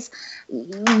 but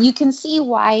you can see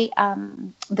why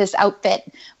this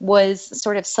outfit was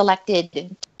sort of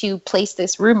selected to place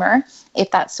this rumor, if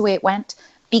that's the way it went,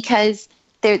 because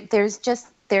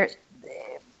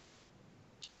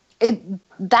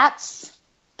that's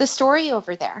the story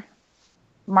over there.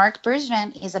 Marc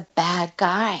Bergevin is a bad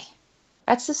guy.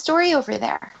 That's the story over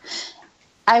there.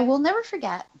 I will never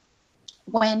forget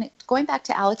when, going back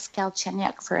to Alex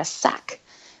Galchenyuk for a sec,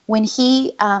 when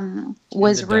he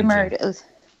was the rumored,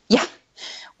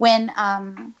 when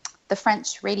the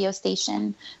French radio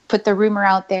station put the rumor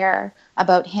out there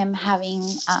about him having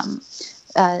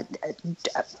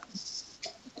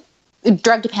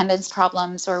drug dependence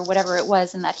problems or whatever it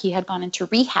was, and that he had gone into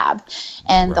rehab,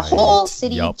 and the Right. whole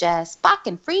city Yup. just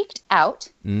fucking freaked out.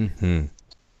 Mm-hmm.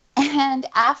 And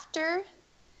after,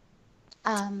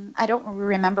 I don't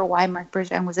remember why Marc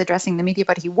Bergevin was addressing the media,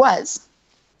 but he was.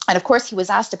 And of course, he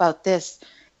was asked about this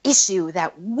issue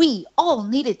that we all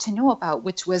needed to know about,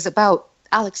 which was about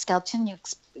Alex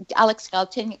Galchenyuk's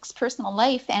personal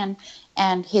life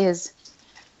and his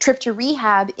trip to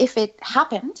rehab, if it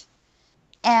happened.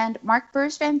 And Marc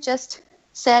Bergevin just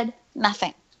said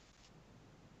nothing.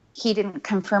 He didn't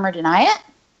confirm or deny it.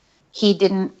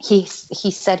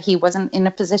 He said he wasn't in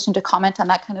a position to comment on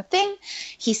that kind of thing.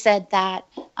 He said that,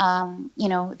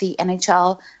 the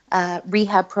NHL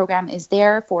rehab program is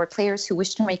there for players who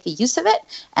wish to make a use of it.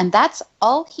 And that's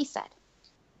all he said.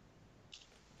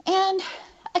 And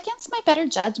against my better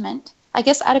judgment, I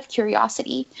guess out of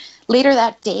curiosity, later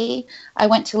that day, I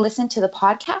went to listen to the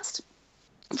podcast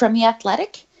from The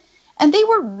Athletic, and they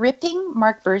were ripping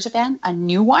Marc Bergevin a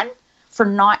new one for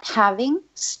not having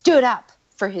stood up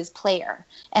for his player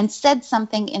and said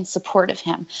something in support of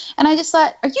him. And I just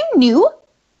thought, are you new?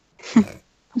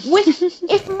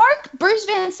 If Marc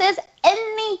Bergevin says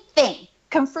anything,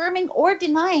 confirming or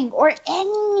denying or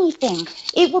anything,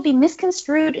 it will be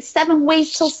misconstrued 7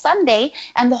 ways till Sunday,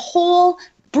 and the whole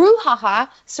brouhaha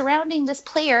surrounding this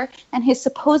player and his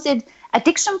supposed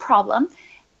addiction problem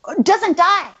doesn't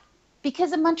die.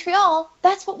 Because in Montreal,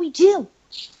 that's what we do.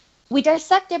 We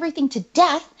dissect everything to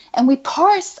death, and we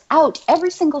parse out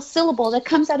every single syllable that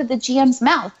comes out of the GM's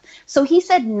mouth. So he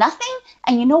said nothing,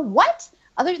 and you know what?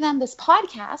 Other than this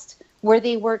podcast, where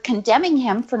they were condemning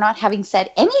him for not having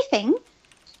said anything,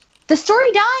 the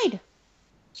story died.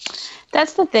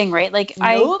 That's the thing, right? Like,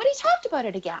 nobody talked about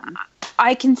it again.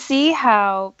 I can see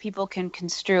how people can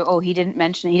construe, oh, he didn't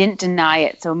mention it, he didn't deny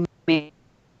it, so maybe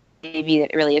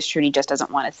it really is true and he just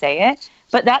doesn't want to say it.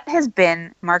 But that has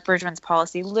been Marc Bergevin's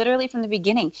policy literally from the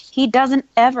beginning. He doesn't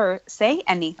ever say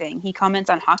anything. He comments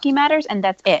on hockey matters, and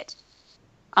that's it.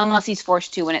 Unless he's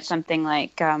forced to when it's something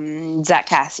like Zach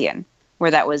Kassian,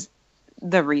 where that was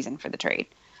the reason for the trade.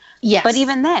 Yes. But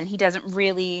even then, he doesn't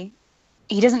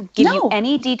give you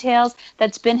any details.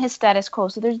 That's been his status quo.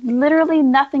 So there's literally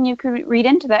nothing you could read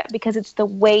into that, because it's the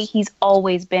way he's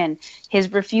always been. His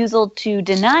refusal to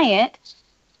deny it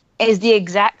is the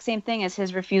exact same thing as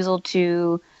his refusal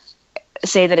to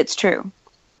say that it's true.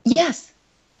 Yes.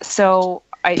 So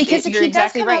because if you're he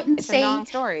exactly does come right. out and It's say, a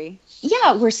non-story.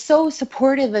 Yeah, we're so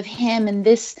supportive of him in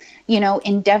this,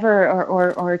 endeavor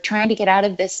or trying to get out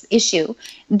of this issue,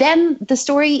 then the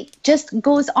story just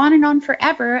goes on and on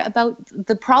forever about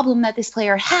the problem that this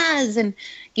player has and,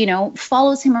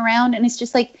 follows him around. And it's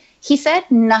just like, he said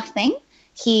nothing.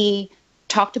 He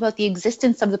talked about the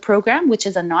existence of the program, which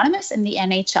is anonymous in the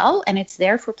NHL, and it's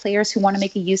there for players who want to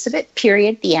make a use of it,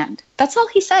 period, the end. That's all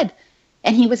he said.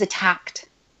 And he was attacked.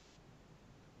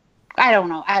 I don't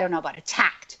know about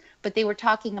attacked, but they were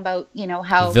talking about,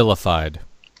 how Vilified.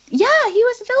 Yeah, he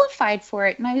was vilified for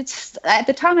it. And at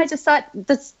the time, I just thought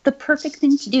that's the perfect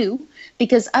thing to do,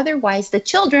 because otherwise the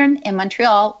children in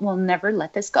Montreal will never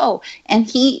let this go.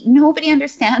 And nobody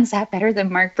understands that better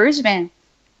than Marc Bergevin.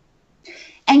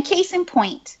 And case in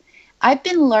point, I've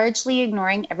been largely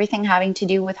ignoring everything having to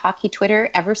do with hockey Twitter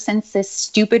ever since this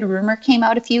stupid rumor came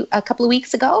out a couple of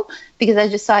weeks ago, because I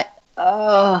just thought,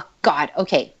 oh God,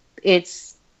 okay,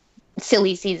 it's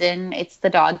silly season, it's the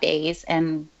dog days,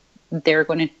 and they're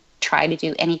going to try to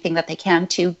do anything that they can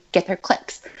to get their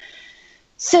clicks.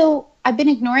 So I've been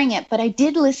ignoring it, but I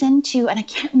did listen to, and I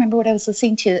can't remember what I was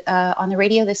listening to on the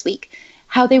radio this week,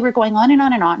 how they were going on and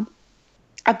on and on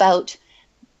about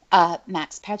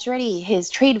Max Pacioretty. His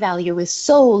trade value is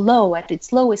so low, at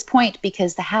its lowest point,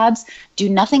 because the Habs do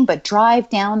nothing but drive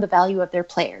down the value of their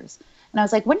players. And I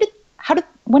was like, when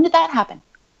did that happen?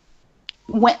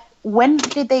 When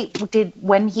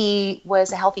he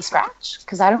was a healthy scratch?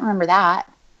 Because I don't remember that.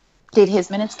 Did his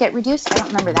minutes get reduced? I don't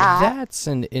remember that. That's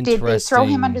an interesting... Did they throw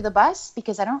him under the bus?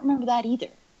 Because I don't remember that either.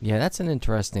 Yeah, that's an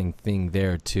interesting thing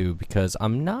there, too, because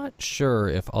I'm not sure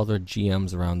if other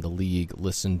GMs around the league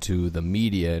listen to the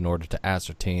media in order to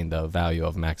ascertain the value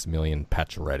of Maximilian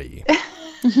Pacioretty.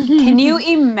 Can you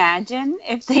imagine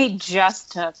if they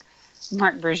just took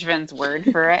Marc Bergevin's word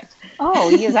for it? Oh,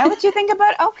 is that what you think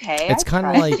about? Okay, it's kind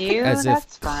of like as That's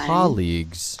if fine.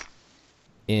 colleagues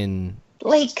in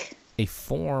a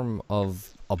form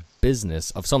of a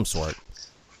business of some sort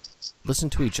listen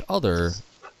to each other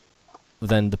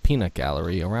than the peanut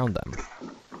gallery around them.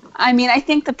 I mean, I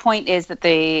think the point is that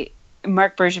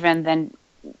Marc Bergevin then,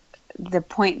 the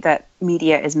point that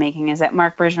media is making is that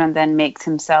Marc Bergevin then makes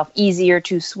himself easier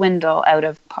to swindle out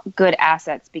of good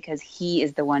assets because he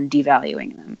is the one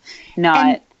devaluing them.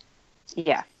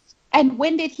 And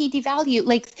when did he devalue?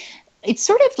 Like, it's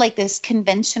sort of like this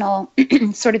conventional,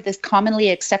 sort of this commonly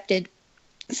accepted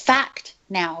fact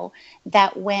now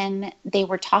that when they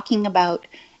were talking about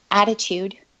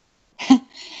attitude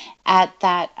at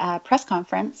that press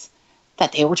conference,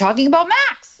 that they were talking about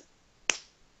Max.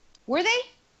 Were they?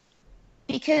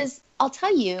 Because I'll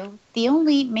tell you, the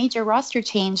only major roster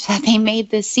change that they made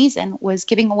this season was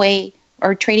giving away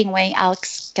or trading away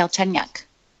Alex Galchenyuk.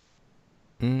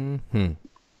 Mm-hmm.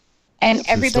 And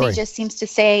everybody story. just seems to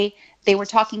say they were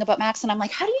talking about Max, and I'm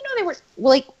like, how do you know they were?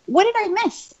 Like, what did I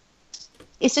miss?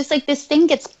 It's just like this thing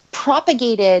gets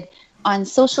propagated on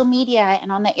social media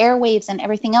and on the airwaves and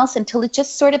everything else until it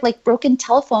just sort of like broken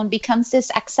telephone becomes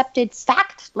this accepted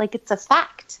fact, like it's a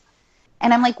fact.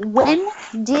 And I'm like, when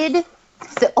did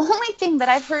the only thing that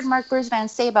I've heard Mark Bergevin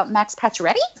say about Max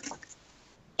Pacioretty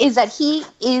is that he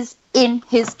is in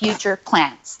his future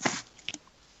plans.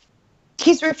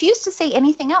 He's refused to say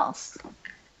anything else.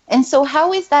 And so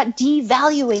how is that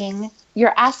devaluing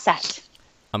your asset?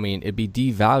 I mean, it'd be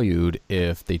devalued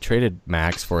if they traded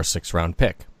Max for a 6th-round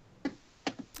pick.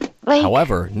 Like,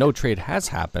 However, no trade has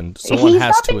happened, so one He's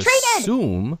has not to been traded.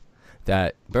 assume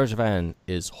that Bergevin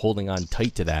is holding on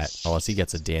tight to that unless he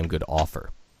gets a damn good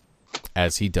offer,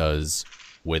 as he does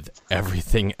with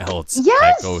everything else that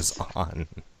Yes! goes on.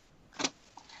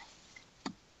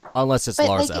 Unless it's But,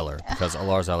 Lars like, Eller, because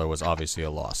Lars Eller was obviously a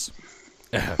loss.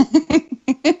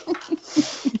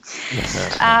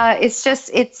 It's just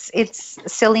it's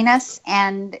silliness,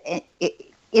 and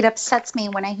it upsets me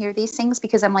when I hear these things,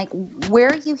 because I'm like, where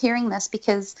are you hearing this?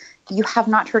 Because you have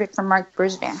not heard it from Mark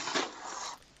Bergevin,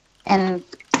 and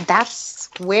that's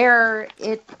where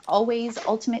it always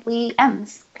ultimately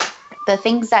ends. The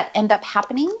things that end up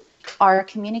happening are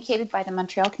communicated by the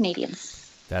Montreal Canadiens.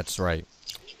 That's right.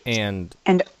 And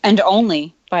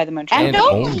only by the Montreal. And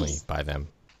only by them.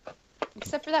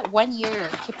 Except for that 1 year,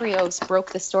 Kyprios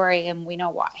broke the story, and we know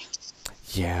why.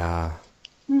 Yeah.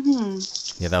 Mm-hmm.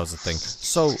 Yeah, that was the thing.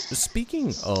 So,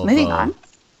 speaking of Moving on.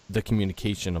 the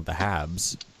communication of the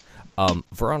Habs,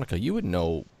 Veronica, you would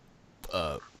know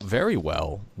very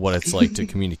well what it's like to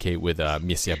communicate with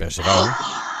Monsieur Bergevin.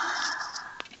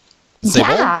 C'est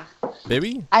Yeah, bon,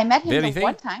 baby? I met him Very the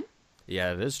one time.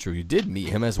 Yeah, it is true. You did meet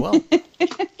him as well.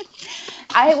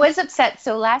 I was upset.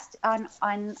 So last on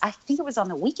I think it was on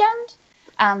the weekend,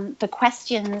 the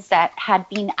questions that had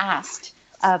been asked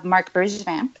of Mark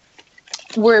Bergevin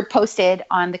were posted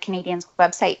on the Canadiens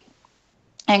website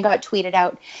and got tweeted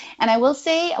out. And I will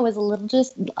say I was a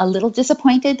little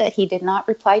disappointed that he did not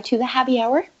reply to the happy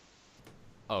hour.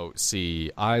 Oh,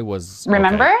 see, I was...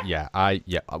 Remember? Okay.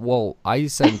 Yeah. Well, I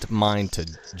sent mine to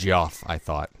Geoff, I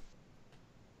thought.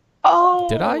 Oh,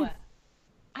 Did I?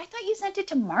 I thought you sent it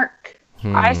to Mark.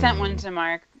 I sent one to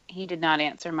Mark. He did not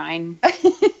answer mine.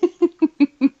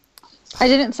 I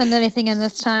didn't send anything in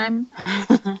this time.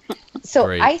 So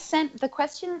Great. I sent the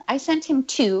question. I sent him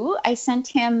two. I sent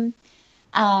him.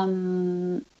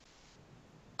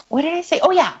 What did I say?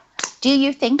 Oh yeah. Do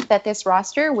you think that this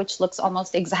roster, which looks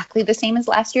almost exactly the same as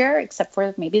last year, except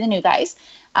for maybe the new guys,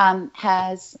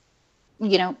 has,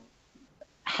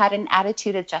 had an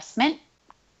attitude adjustment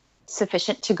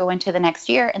sufficient to go into the next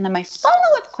year? And then my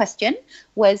follow-up question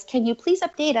was, can you please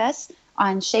update us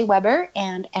on Shea Weber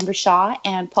and Andrew Shaw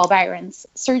and Paul Byron's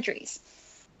surgeries?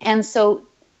 And so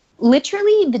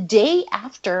literally the day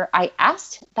after I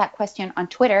asked that question on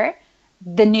Twitter,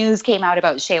 the news came out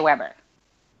about Shea Weber.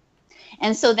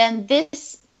 And so then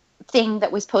this thing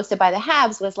that was posted by the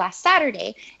Habs was last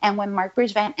Saturday. And when Mark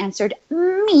Bergevin answered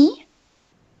me,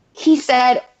 he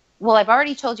said, well, I've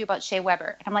already told you about Shea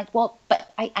Weber. And I'm like, well,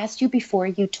 but I asked you before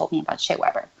you told me about Shea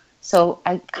Weber. So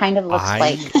I kind of looks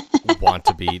like... want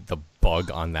to be the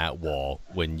bug on that wall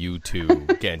when you two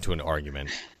get into an argument.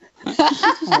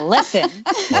 Listen.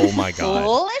 Oh my god.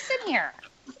 Listen here.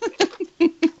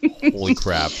 Holy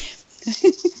crap.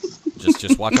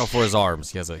 Just watch out for his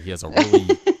arms. He has a really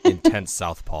intense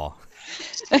southpaw.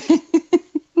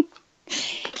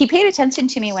 He paid attention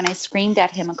to me when I screamed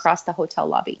at him across the hotel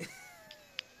lobby.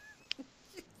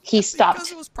 He stopped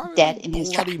Because it was probably dead in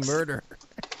his bloody tracks. murder.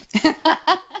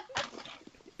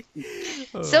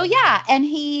 So yeah, and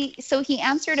he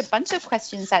answered a bunch of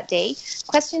questions that day,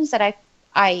 questions that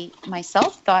I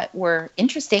myself thought were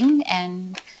interesting,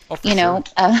 and Oh, for sure.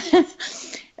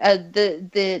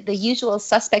 The usual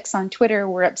suspects on Twitter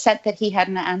were upset that he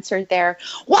hadn't answered their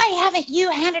 "Why haven't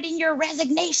you handed in your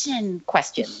resignation?"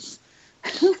 questions.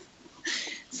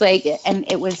 It's like, and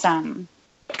it was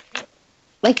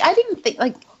like I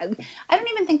don't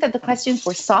even think that the questions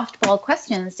were softball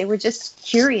questions. They were just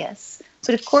curious.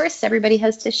 But of course, everybody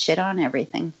has to shit on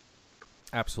everything.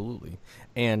 Absolutely.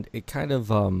 And it kind of,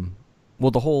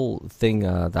 the whole thing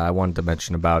that I wanted to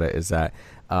mention about it is that,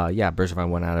 Bergevin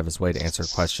went out of his way to answer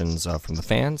questions from the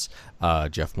fans.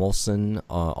 Jeff Molson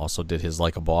also did his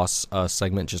Like a Boss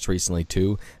segment just recently,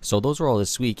 too. So those were all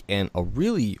this week. And a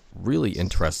really, really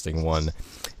interesting one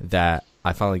that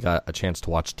I finally got a chance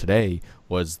to watch today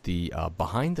was the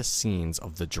behind the scenes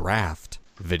of the draft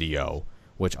video,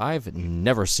 which I've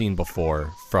never seen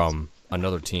before from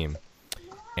another team.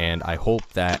 And I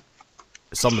hope that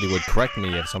somebody would correct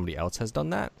me if somebody else has done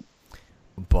that.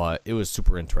 But it was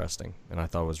super interesting, and I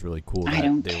thought it was really cool. I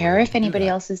don't care if anybody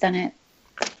else has done it.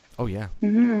 Oh yeah.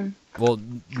 Mm-hmm. Well,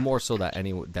 more so that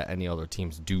any other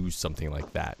teams do something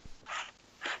like that.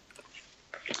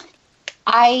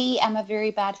 I am a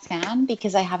very bad fan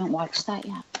because I haven't watched that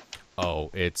yet. Oh,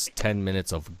 it's 10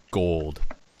 minutes of gold.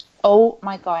 Oh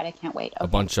my god, I can't wait. A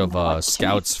Okay, bunch I'm of gonna watch it.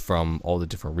 scouts from all the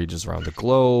different regions around the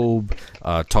globe,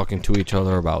 talking to each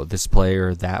other about this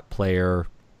player, that player.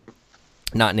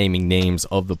 Not naming names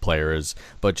of the players,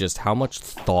 but just how much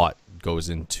thought goes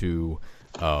into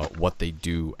what they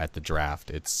do at the draft.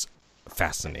 It's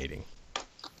fascinating.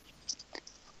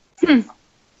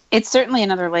 It's certainly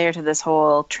another layer to this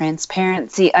whole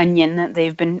transparency onion that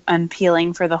they've been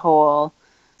unpeeling for the whole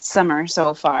summer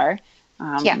so far.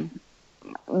 Yeah.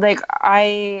 Like,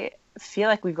 I feel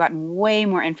like we've gotten way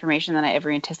more information than I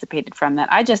ever anticipated from that.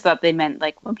 I just thought they meant,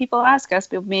 like, when people ask us,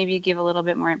 we'll maybe give a little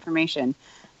bit more information.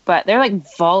 But they're,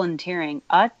 like, volunteering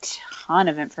a ton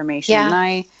of information. Yeah.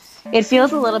 And it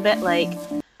feels a little bit like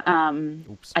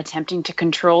attempting to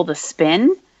control the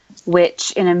spin,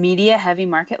 which in a media-heavy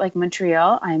market like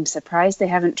Montreal, I'm surprised they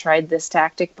haven't tried this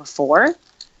tactic before.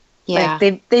 Yeah.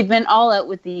 Like, they've been all out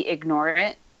with the ignore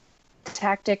it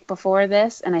tactic before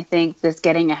this, and I think this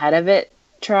getting ahead of it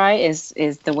try is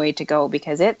the way to go,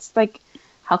 because it's like,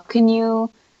 how can you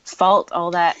fault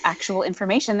all that actual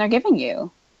information they're giving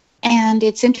you? And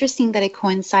it's interesting that it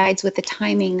coincides with the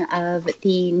timing of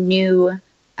the new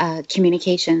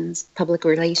communications, public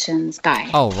relations guy.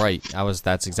 Oh, right.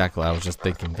 That's exactly what I was just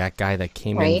thinking. That guy that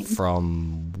came in Right.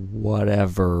 from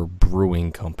whatever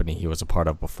brewing company he was a part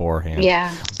of beforehand.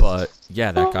 Yeah. But,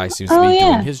 yeah, that guy seems to be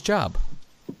doing his job.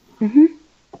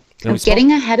 Mm-hmm.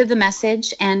 Getting ahead of the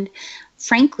message. And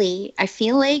frankly, I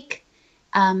feel like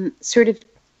sort of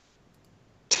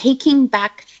taking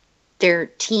back their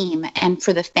team, and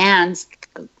for the fans,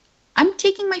 I'm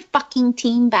taking my fucking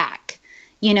team back.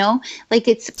 You know, like,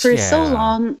 it's for so Yeah.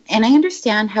 long, and I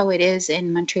understand how it is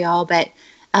in Montreal, but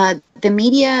the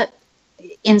media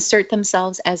insert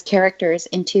themselves as characters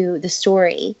into the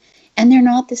story, and they're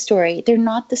not the story. They're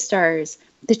not the stars.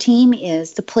 The team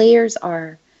is, the players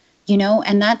are, you know,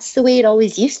 and that's the way it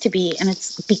always used to be. And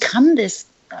it's become this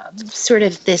sort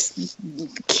of this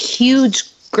huge,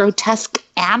 grotesque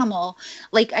animal.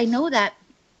 Like, I know that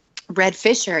Red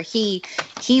Fisher, he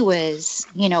was,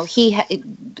 you know,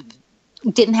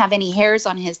 didn't have any hairs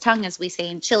on his tongue, as we say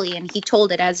in Chile, and he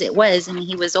told it as it was, and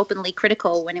he was openly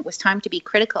critical when it was time to be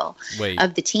critical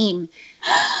of the team.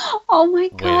 Oh my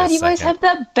God, a you guys second.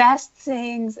 have the best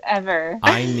sayings ever.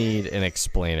 I need an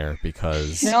explainer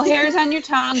because No hairs on your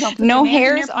tongue. Don't put No your hands in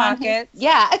hairs your on pockets.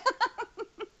 Yeah.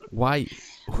 why?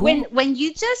 Who, When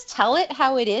you just tell it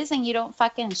how it is and you don't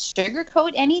fucking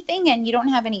sugarcoat anything and you don't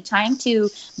have any time to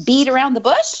beat around the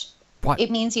bush, what?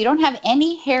 it means you don't have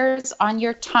any hairs on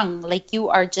your tongue. Like, you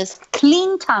are just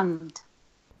clean-tongued.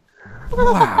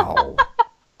 Wow.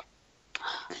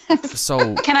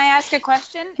 So, Can I ask a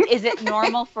question? Is it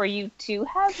normal for you to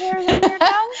have hairs on your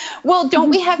tongue? Well, don't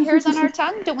we have hairs on our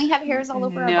tongue? Don't we have hairs all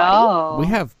over our body? No. we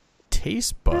have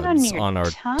taste Put it on buds your on our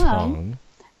tongue. tongue.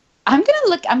 I'm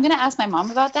gonna ask my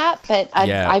mom about that, but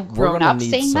I've we're grown gonna up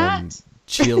need saying some that.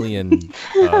 Chilean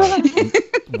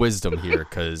wisdom here,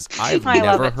 because I've I love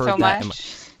never it heard so that.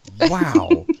 much.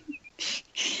 Wow.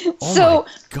 Oh So,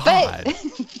 my God.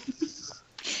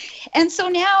 And so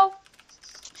now,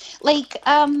 like,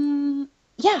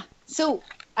 yeah. So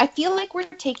I feel like we're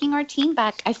taking our team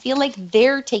back. I feel like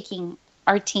they're taking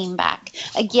our team back.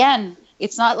 Again,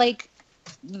 it's not like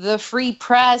the free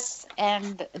press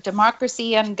and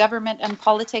democracy and government and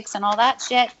politics and all that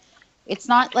shit. It's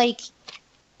not like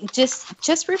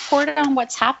just report on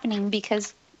what's happening,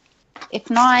 because if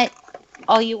not,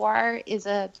 all you are is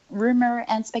a rumor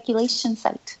and speculation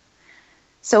site.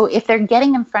 So if they're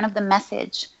getting in front of the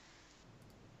message,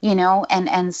 you know,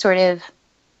 and sort of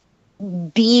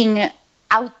being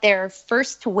out there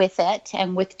first with it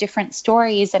and with different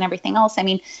stories and everything else. I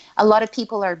mean, a lot of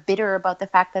people are bitter about the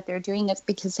fact that they're doing it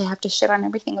because they have to shit on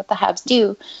everything that the Habs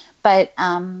do. But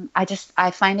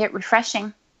I find it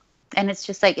refreshing. And it's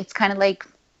just like, it's kind of like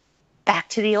back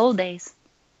to the old days.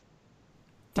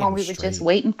 Damn when we would just straight.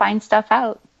 wait and find stuff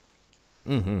out.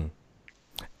 Mm-hmm.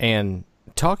 And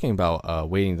talking about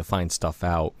waiting to find stuff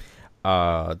out,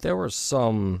 there was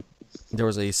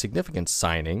a significant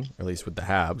signing, at least with the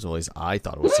Habs, or at least I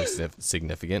thought it was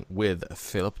significant, with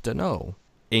Philip Deneau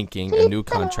inking a new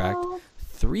contract,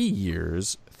 3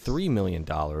 years, $3 million.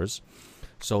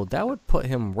 So that would put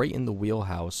him right in the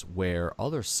wheelhouse where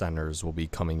other centers will be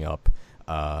coming up,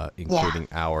 including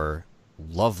our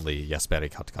lovely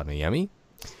Jesperi Kotkaniemi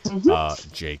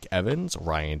Jake Evans,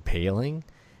 Ryan Paling,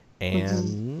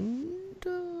 and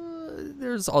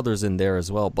there's others in there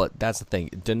as well. But that's the thing.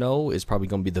 Dano is probably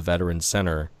going to be the veteran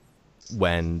center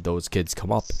when those kids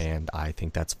come up, and I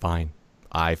think that's fine.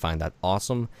 I find that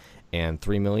awesome, and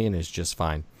 $3 million is just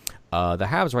fine. The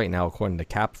Habs right now, according to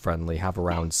Cap Friendly, have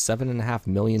around $7.5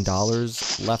 million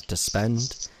left to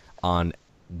spend on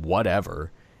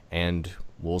whatever, and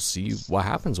we'll see what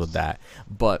happens with that.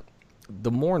 But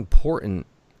the more important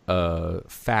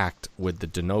fact with the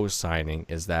Dano signing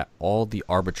is that all the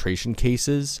arbitration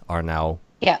cases are now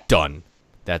done.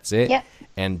 That's it. Yeah.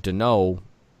 And Dano,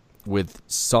 with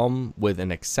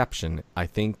an exception, I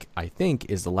think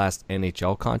is the last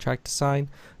NHL contract to sign.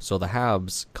 So the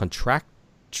Habs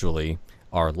contractually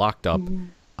are locked up,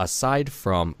 aside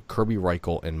from Kirby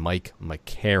Reichel and Mike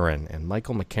McCarron. And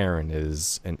Michael McCarron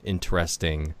is an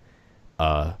interesting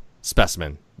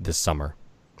specimen this summer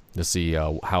to see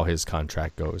how his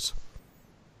contract goes.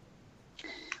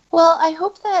 Well, I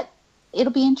hope that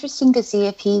it'll be interesting to see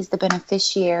if he's the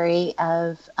beneficiary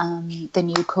of the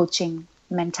new coaching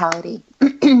mentality.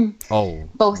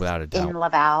 Both without a doubt. in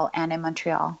Laval and in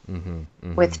Montreal,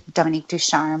 with Dominique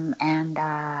Ducharme and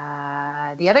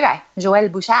the other guy,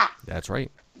 Joël Bouchard. That's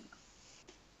right.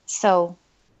 So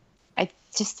I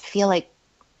just feel like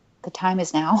the time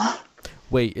is now.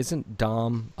 Wait, isn't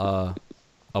Dom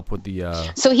up with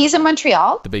the So he's in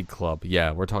Montreal. the big club?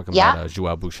 Yeah, we're talking Yeah. about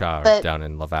Joël Bouchard But down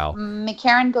in Laval.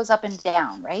 McCarron goes up and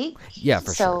down, right? Yeah,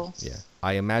 for So- sure. Yeah,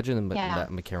 I imagine Yeah. that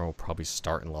McCarron will probably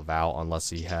start in Laval unless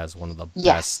he has one of the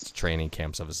Yes. best training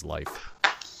camps of his life.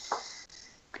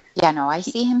 Yeah, no, I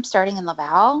see him starting in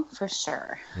Laval for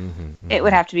sure. It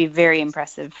would have to be very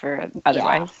impressive for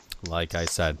otherwise. Like I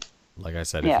said,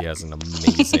 Yeah. if he has an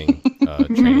amazing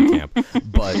training camp.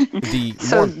 But the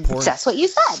So more important, that's what you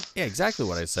said. yeah, exactly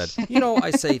what I said. You know,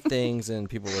 I say things and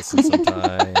people listen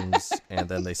sometimes, and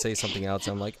then they say something else.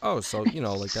 I'm like, oh, so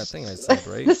like that thing I said,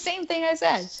 right? The same thing I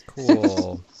said.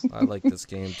 Cool. I like this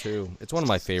game too. It's one of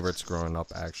my favorites growing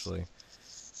up, actually.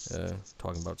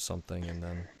 Talking about something and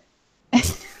then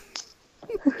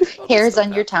Hairs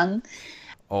on your tongue.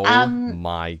 oh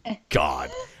my god.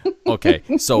 Okay,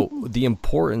 so the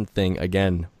important thing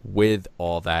again with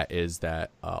all that is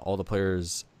that all the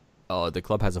players, the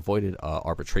club has avoided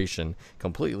arbitration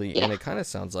completely, and it kind of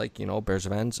sounds like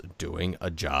Bergevin's doing a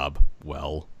job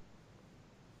well.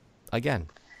 Again,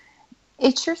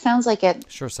 It sure sounds like it.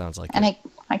 sure sounds like And it.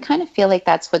 I kind of feel like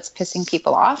that's what's pissing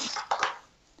people off.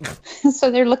 So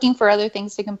they're looking for other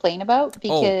things to complain about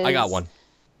because Oh, I got one.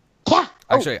 Yeah.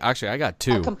 Actually, I got a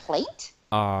two. complaint?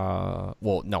 Well,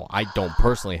 no, I don't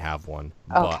personally have one,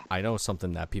 but Okay. I know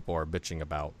something that people are bitching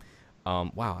about.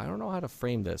 Wow, I don't know how to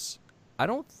frame this. I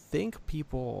don't think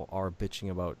people are bitching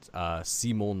about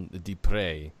Simon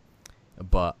Dupré,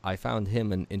 but I found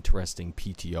him an interesting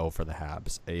PTO for the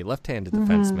Habs, a left-handed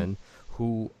defenseman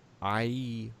who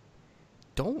I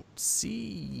don't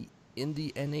see in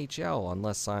the NHL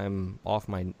unless I'm off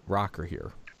my rocker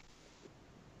here.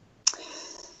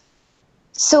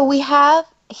 So we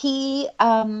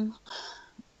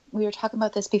were talking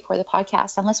about this before the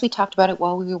podcast, unless we talked about it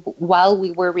while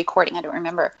we were recording. I don't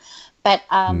remember, but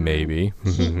Maybe.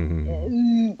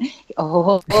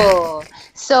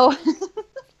 So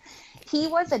he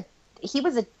was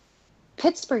a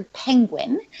Pittsburgh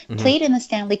Penguin, played in the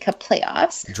Stanley Cup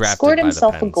playoffs, Drafted scored by the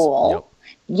himself a Pens. goal.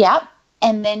 Yep.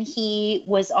 And then he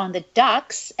was on the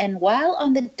Ducks, and while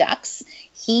on the Ducks,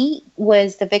 he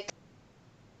was the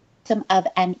victim of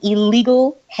an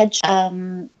illegal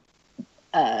headshot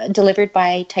delivered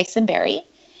by Tyson Berry.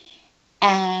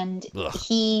 And Ugh.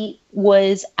 he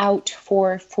was out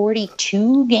for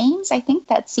 42 games, I think,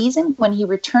 that season. When he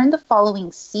returned the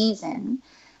following season,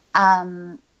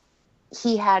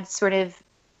 he had sort of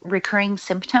recurring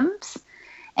symptoms,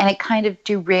 and it kind of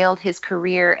derailed his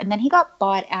career. And then he got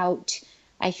bought out,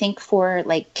 I think, for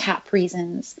like cap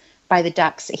reasons by the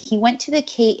Ducks. He went to the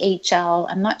KHL.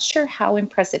 I'm not sure how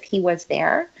impressive he was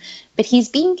there, but he's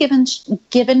being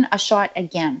given a shot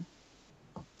again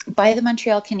by the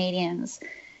Montreal Canadiens,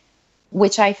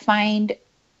 which I find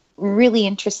really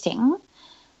interesting.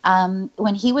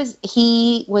 When he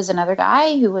was another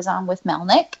guy who was on with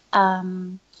Melnick,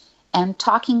 and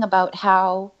talking about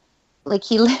how, like,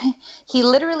 he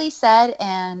literally said,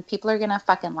 and people are gonna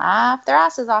fucking laugh their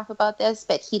asses off about this,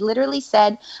 but he literally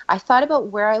said, I thought about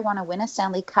where I want to win a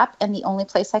Stanley Cup, and the only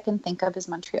place I can think of is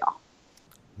Montreal.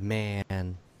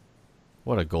 Man,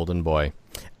 what a golden boy.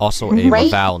 Also a Right?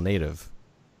 Laval native.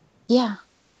 Yeah.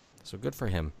 So good for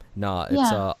him. Nah, it's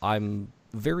Yeah. I'm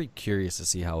very curious to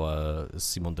see how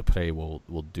Simon Dupré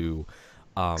will do.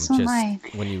 So am I.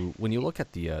 when you look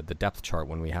at the depth chart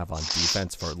when we have on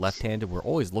defense for left-handed, we're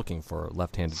always looking for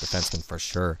left-handed defensemen for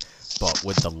sure. But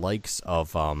with the likes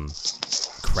of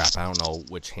crap, I don't know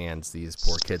which hands these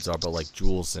poor kids are, but like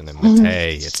Juleson and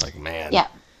Matei, it's like, man, Yeah.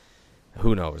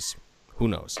 who knows? Who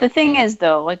knows? The thing is,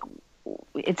 though, like,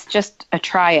 it's just a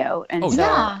tryout, and Oh, so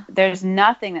yeah. there's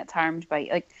nothing that's harmed by,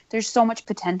 like, there's so much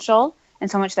potential and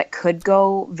so much that could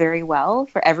go very well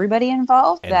for everybody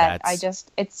involved And that that's-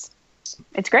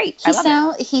 it's great. I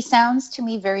love it. He sounds to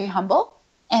me very humble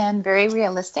and very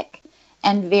realistic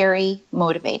and very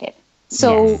motivated.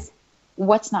 So Yes.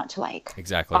 what's not to like?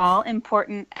 Exactly. All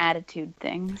important attitude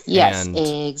things. Yes, And-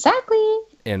 exactly.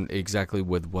 And exactly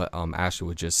with what Ashley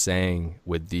was just saying,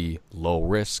 with the low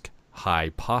risk, high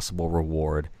possible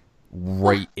reward,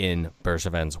 right in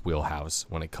Bergevin's wheelhouse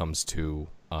when it comes to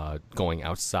going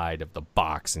outside of the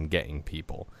box and getting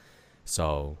people.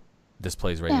 So this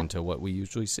plays right into what we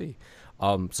usually see.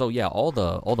 So yeah, all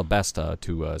the best to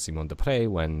Simon Desprez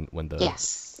when the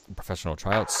Yes. professional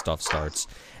tryout stuff starts.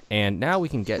 And now we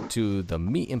can get to the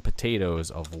meat and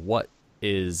potatoes of what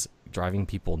is driving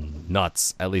people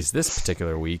nuts, at least this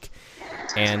particular week.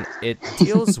 And it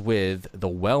deals with the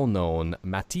well-known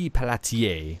Matty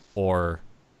Pelletier, or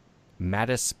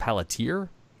Mattis Pelletier,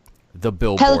 the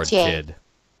billboard Pelletier. kid.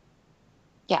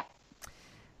 Yeah.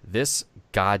 This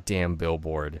goddamn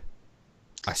billboard,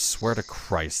 I swear to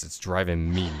Christ, it's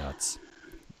driving me nuts.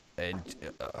 And,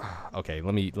 okay,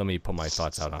 let me put my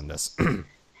thoughts out on this.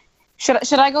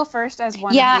 Should I go first as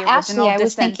one Yeah, of the original actually, I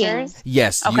was thinking- dissenters?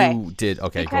 Yes, Okay. you did.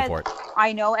 Okay, Because go for it.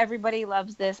 I know everybody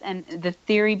loves this, and the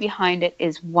theory behind it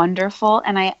is wonderful,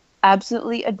 and I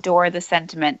absolutely adore the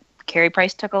sentiment. Carey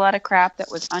Price took a lot of crap that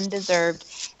was undeserved,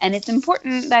 and it's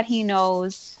important that he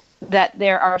knows that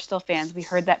there are still fans. We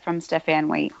heard that from Stefan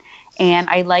Waite. And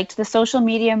I liked the social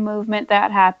media movement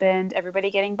that happened, everybody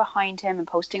getting behind him and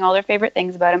posting all their favorite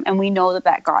things about him, and we know that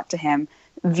that got to him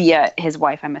via his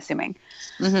wife, I'm assuming.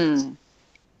 Mm-hmm.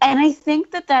 And I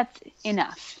think that that's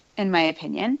enough, in my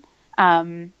opinion.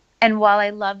 And while I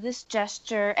love this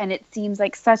gesture and it seems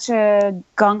like such a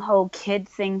gung-ho kid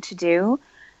thing to do,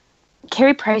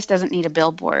 Carey Price doesn't need a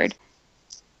billboard.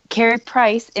 Carey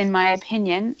Price, in my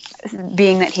opinion,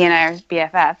 being that he and I are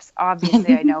BFFs,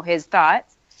 obviously I know his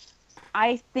thoughts.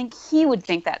 I think he would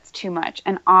think that's too much.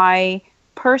 And I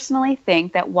personally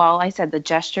think that while I said the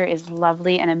gesture is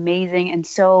lovely and amazing and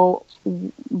so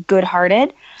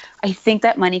good-hearted, I think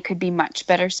that money could be much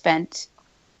better spent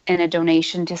in a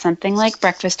donation to something like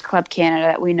Breakfast Club Canada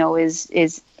that we know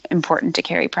is important to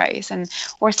Carey Price, and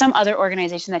or some other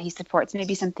organization that he supports,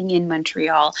 maybe something in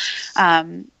Montreal.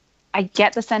 I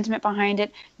get the sentiment behind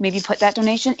it. Maybe put that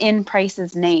donation in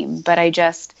Price's name, but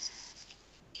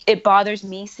it bothers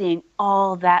me seeing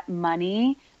all that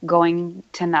money going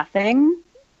to nothing,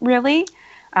 really,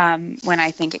 when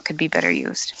I think it could be better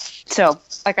used. So,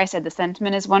 like I said, the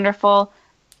sentiment is wonderful.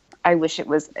 I wish it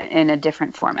was in a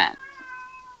different format.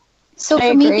 So I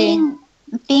for me, agree.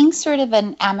 being sort of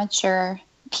an amateur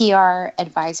PR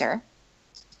advisor,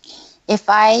 if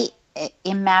I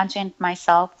imagined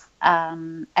myself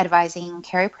advising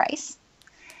Carey Price,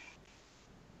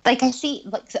 like I see,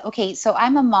 like, okay, so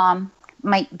I'm a mom.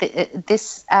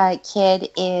 This kid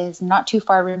is not too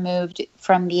far removed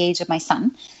from the age of my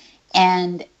son,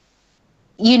 and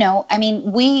I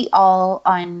mean, we all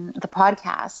on the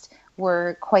podcast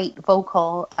were quite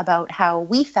vocal about how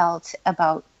we felt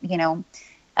about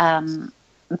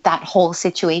that whole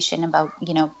situation about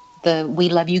the "We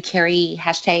Love You Carey"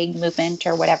 hashtag movement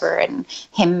or whatever, and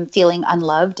him feeling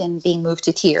unloved and being moved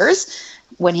to tears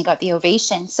when he got the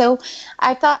ovation. So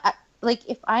I thought, like,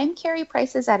 if I'm Carey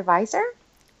Price's advisor,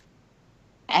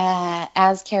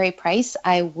 as Carey Price,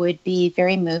 I would be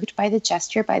very moved by the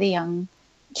gesture by the young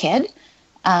kid.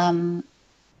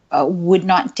 Would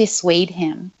not dissuade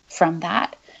him from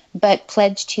that, but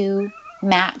pledge to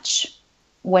match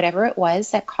whatever it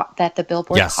was that the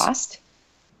billboard Yes. cost,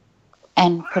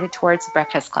 and put it towards the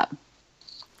Breakfast Club.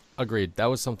 Agreed. That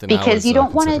was something I Because was, you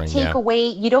don't want to considering, take yeah. away,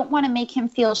 you don't want to make him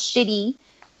feel shitty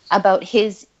about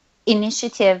his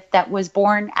initiative that was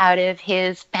born out of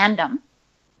his fandom.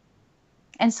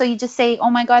 And so you just say, "Oh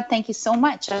my God, thank you so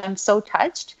much. I'm so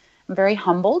touched. I'm very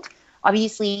humbled."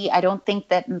 Obviously, I don't think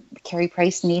that Carey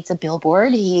Price needs a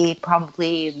billboard. He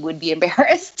probably would be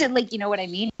embarrassed, like, you know what I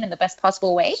mean, in the best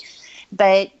possible way.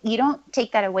 But you don't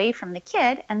take that away from the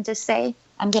kid and just say,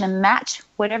 "I'm going to match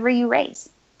whatever you raise."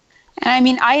 And I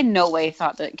mean, I in no way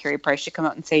thought that Carey Price should come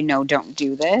out and say, "No, don't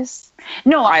do this."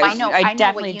 No, I know. I know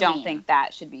definitely what you don't mean. think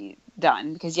that should be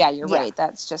done because, yeah, you're Yeah. right.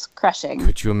 That's just crushing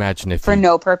Could you imagine if for he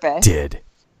no purpose. did?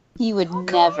 He would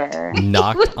never.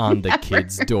 Knocked on the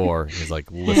kid's door. He's like,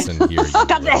 listen here, you Stop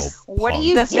little this. What are punk.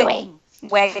 you This thing- doing?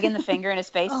 Wagging the finger in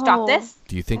his face. Oh. Stop this.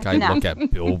 Do you think I No. look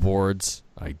at billboards?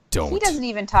 I don't. He doesn't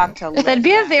even talk to Liv That'd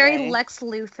be a that very way. Lex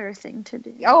Luthor thing to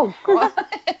do. Oh, God.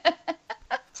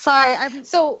 Sorry, I'm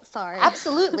So, sorry.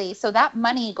 absolutely. So that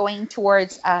money going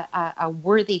towards a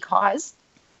worthy cause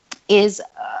is,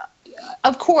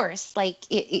 of course, like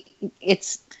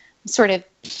it's sort of,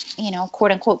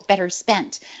 quote unquote, better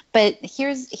spent. But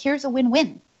here's a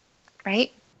win-win,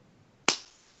 right?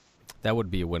 That would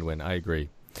be a win-win. I agree.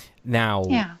 Now,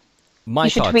 Yeah. my You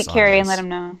should thoughts tweet on Carrie and this- let him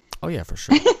know. Oh yeah, for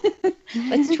sure.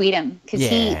 Let's tweet him because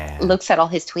Yeah. he looks at all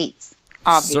his tweets.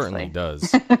 Obviously. Certainly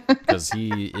does, because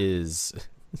he is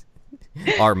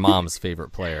our mom's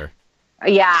favorite player.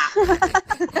 Yeah.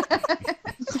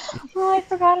 Well, I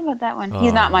forgot about that one.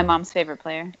 He's not my Oh. mom's favorite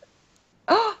player.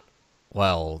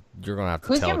 Well, you're gonna have to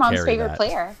Who's tell your mom's Carrie favorite that.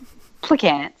 player?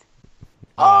 Plicant.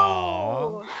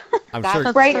 Oh, I'm That's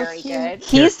sure. Right. very good.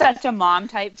 He's such a mom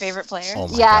type favorite player. Oh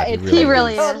my Yeah, God, he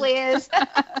really is. Totally is.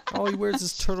 Oh, he wears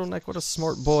his turtleneck. What a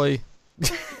smart boy.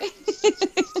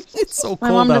 It's so My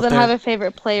cold mom out doesn't there. have a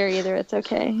favorite player either. It's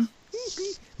okay.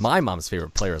 My mom's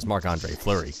favorite player is Marc-Andre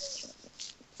Fleury.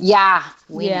 Yeah.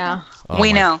 Yeah. Oh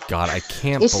We my know. God, I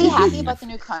can't Is she believe. happy about the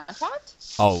new contract?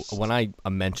 Oh, when I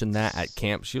mentioned that at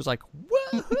camp, she was like,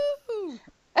 "Woohoo!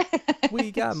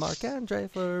 We got Marc-Andre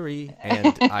Fleury,"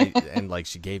 and like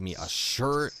she gave me a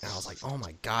shirt, and I was like, "Oh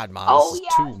my God, Mom, Oh, this is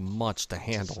yes. too much to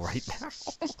handle right now."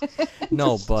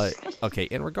 No, but okay.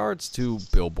 In regards to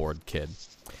Billboard Kid,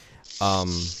 the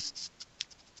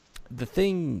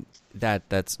thing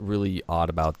that's really odd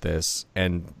about this,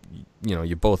 and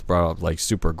you both brought up like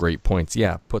super great points.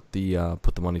 Yeah, put the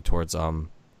money towards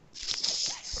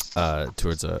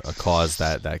towards a cause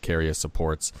that Carrie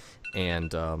supports,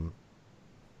 and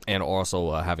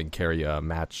also having Carrie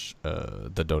match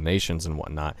the donations and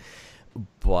whatnot.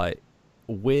 But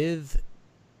with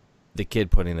the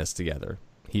kid putting this together,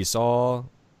 he saw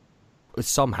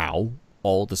somehow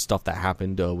all the stuff that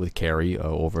happened with Carrie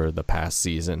over the past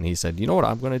season. He said, you know what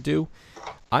I'm going to do?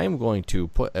 I am going to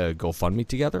put a GoFundMe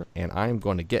together, and I am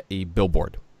going to get a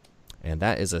billboard. And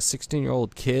that is a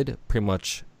 16-year-old kid pretty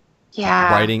much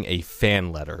Yeah. writing a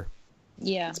fan letter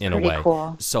Yeah. in a pretty way.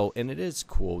 cool. So, and it is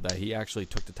cool that he actually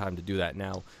took the time to do that.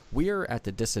 Now, we're at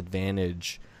the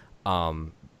disadvantage,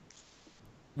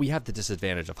 we have the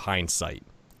disadvantage of hindsight,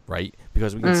 right?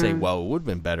 Because we can say, well, it would have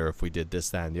been better if we did this,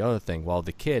 that, and the other thing. Well,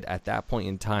 the kid at that point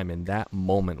in time, in that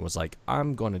moment, was like,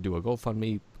 I'm going to do a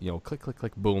GoFundMe, click, click,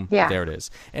 click, boom, Yeah. there it is.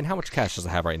 And how much cash does it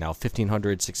have right now?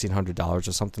 $1,500, $1,600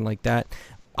 or something like that?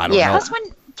 I don't Yeah. know.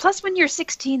 Plus when you're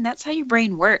 16, that's how your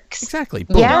brain works. Exactly.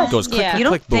 Boom. Yeah. It goes click, Yeah. click, You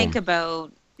don't click, boom. think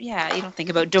about you don't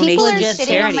think about People donations are to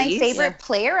sitting on my charities. favorite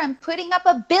player and putting up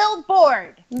a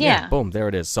billboard. Yeah. Boom, there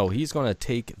it is. So he's going to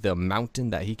take the mountain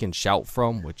that he can shout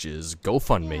from, which is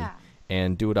GoFundMe, Yeah.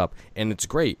 and do it up. And it's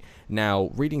great.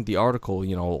 Now, reading the article,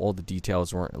 all the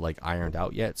details weren't like ironed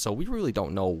out yet. So we really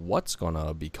don't know what's going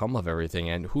to become of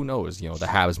everything. And who knows, the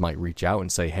Habs might reach out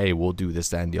and say, hey, we'll do this,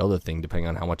 that, and the other thing, depending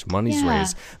on how much money's Yeah.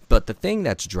 raised. But the thing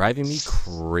that's driving me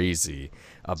crazy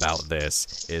about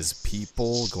this is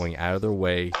people going out of their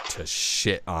way to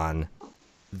shit on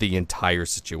the entire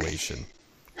situation.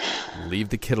 Leave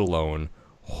the kid alone.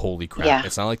 Holy crap. Yeah.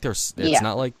 It's not like it's Yeah.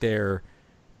 not like they're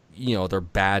they're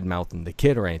bad mouthing the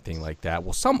kid or anything like that.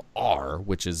 Well, some are,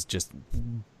 which is just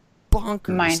bonkers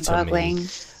to me. Mind-boggling.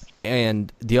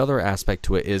 And the other aspect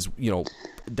to it is,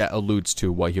 that alludes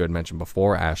to what you had mentioned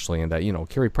before, Ashley, and that,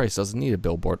 Carey Price doesn't need a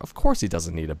billboard. Of course he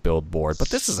doesn't need a billboard, but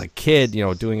this is a kid,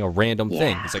 doing a random thing.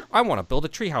 Yeah. He's like, I want to build a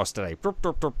treehouse today. Derp,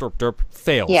 derp, derp, derp, derp.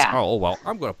 Fails. Yeah. Oh, well,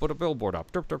 I'm going to put a billboard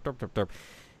up. Derp, derp, derp, derp,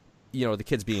 derp. The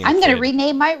kid's being a I'm going to kid.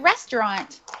 rename my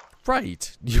restaurant.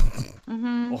 Right.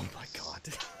 Mm-hmm. Oh, my God.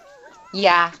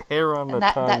 Yeah. Hair on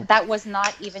And that was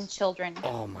not even children.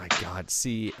 Oh, my God.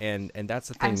 See, and that's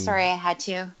the thing. I'm sorry I had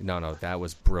to. No, that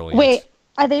was brilliant. Wait,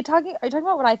 are you talking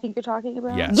about what I think you're talking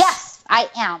about? Yes. Yes, I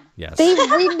am. Yes. They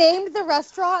renamed the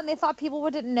restaurant and they thought people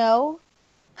wouldn't know.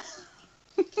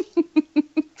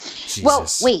 Jesus. Well,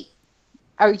 wait.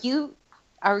 Are you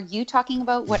talking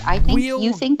about what I think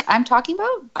you think I'm talking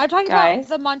about? I'm talking Guys.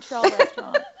 about the Montreal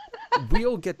restaurant.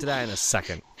 We'll get to that in a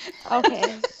second.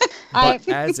 Okay. But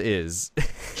as is,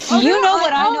 You know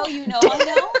what I know. You know I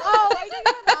know. Oh, are you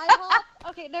talking about IHOP?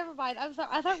 Okay, never mind. I'm sorry.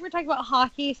 I thought we were talking about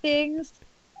hockey things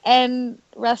and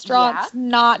restaurants,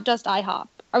 not just IHOP.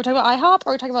 Are we talking about IHOP or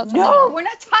are we talking about something No, else? we're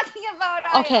not talking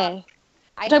about Okay.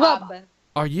 I Talk about-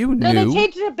 are you No, they new?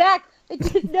 changed it back.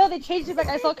 They changed it back.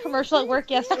 I saw a commercial at work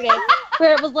yesterday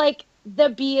where it was like, the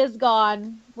B is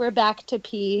gone. We're back to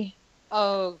P.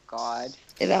 Oh God.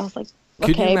 And I was like,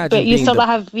 Could you okay, imagine but you being still the- don't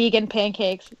have vegan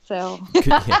pancakes, so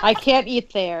Yeah. I can't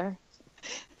eat there.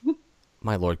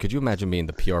 My lord, could you imagine being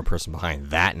the PR person behind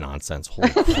that nonsense?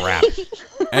 Holy crap.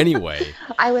 Anyway,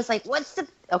 I was like, what's the?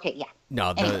 Okay, yeah.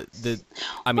 no, Anyway.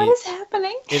 I mean, What is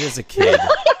happening? it is a kid.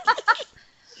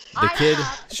 The I kid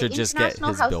have the should just get International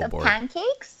his House billboard. Of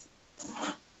pancakes.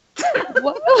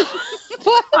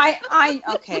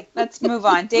 Okay, let's move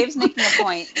on. Dave's making a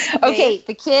point. Okay, Dave,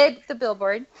 the kid, the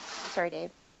billboard. Sorry,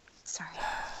 Dave. sorry.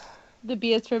 The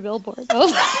B is for billboard. Oh,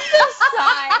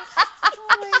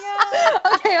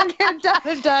 okay, I'm done.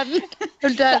 I'm done. I'm The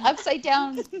done. upside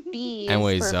down B is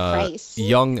Anyways, for price.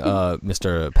 young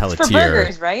Mr. For Pelletier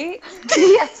burgers, right?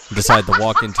 Yes. decided to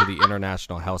walk into the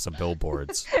International House of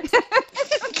Billboards.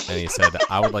 And he said,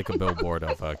 I would like a billboard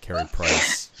of Carrie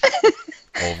Price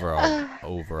over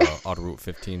Autoroute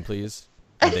 15, please.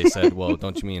 And they said, well,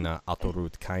 don't you mean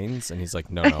Autoroute Kynes? And he's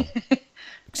like, no.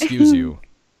 Excuse you.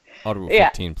 Autoroute Yeah.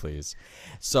 15, please.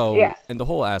 So, Yeah. and the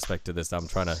whole aspect of this that I'm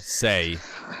trying to say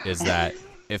is that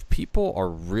if people are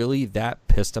really that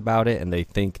pissed about it and they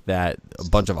think that a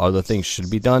bunch of other things should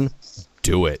be done,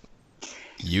 do it.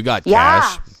 You got Yeah.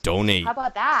 cash, donate. How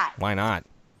about that? Why not?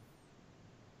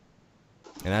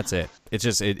 And that's it. It's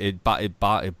just it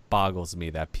boggles me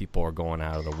that people are going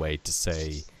out of the way to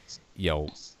say, to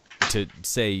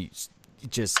say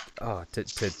just to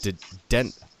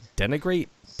denigrate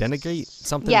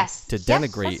something. Yes. To Yes,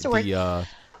 denigrate that's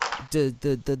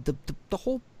the the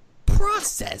whole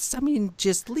process. I mean,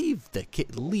 just leave the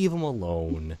kid, leave him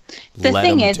alone. The Let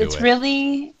thing him is, do it's it.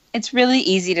 really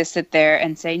easy to sit there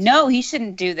and say, no, he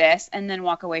shouldn't do this, and then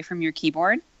walk away from your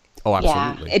keyboard. Oh, Yeah.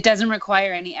 absolutely. It doesn't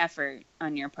require any effort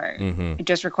on your part. Mhm. It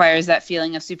just requires that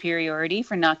feeling of superiority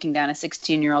for knocking down a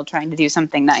 16-year-old trying to do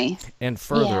something nice. And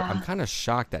further, Yeah. I'm kind of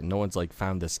shocked that no one's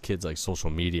found this kid's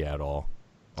social media at all,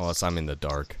 unless I'm in the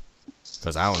dark,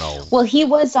 because I don't know. Well, he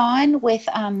was on with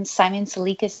Simon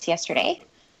Salikas yesterday.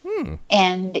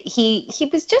 And he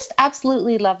was just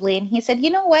absolutely lovely. And he said, you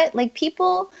know what?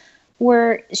 People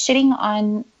were shitting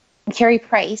on Carey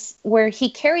Price, where he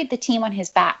carried the team on his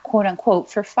back, quote unquote,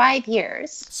 for 5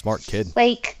 years. Smart kid.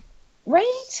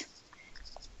 Right?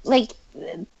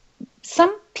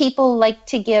 Some people like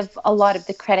to give a lot of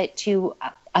the credit to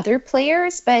other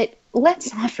players, but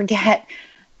let's not forget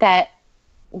that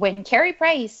when Carey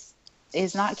Price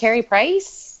is not Carey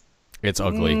Price, It's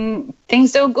ugly.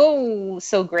 things don't go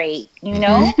so great, you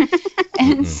know?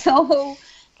 And so,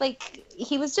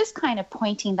 he was just kind of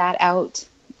pointing that out.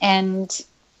 And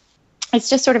it's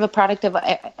just sort of a product of,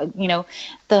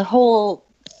 the whole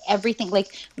everything.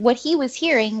 What he was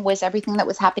hearing was everything that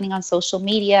was happening on social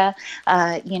media,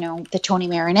 the Tony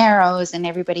Marineros and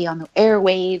everybody on the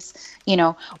airwaves,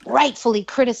 rightfully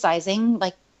criticizing.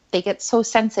 They get so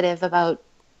sensitive about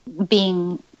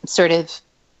being sort of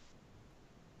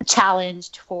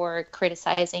challenged for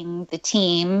criticizing the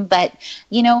team, but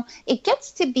it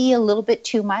gets to be a little bit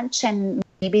too much, and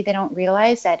maybe they don't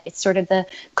realize that it's sort of the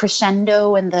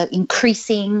crescendo and the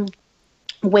increasing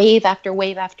wave after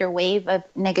wave after wave of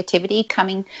negativity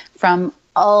coming from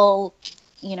all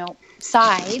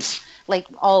sides,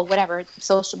 all whatever,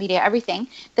 social media, everything,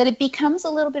 that it becomes a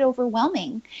little bit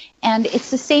overwhelming. And it's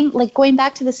the same, going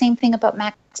back to the same thing about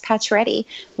Max Pacioretty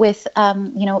with,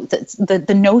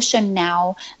 the notion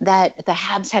now that the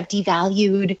Habs have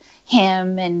devalued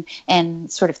him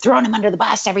and sort of thrown him under the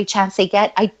bus every chance they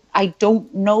get. I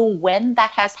don't know when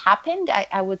that has happened.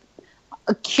 I would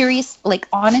curious,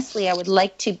 honestly, I would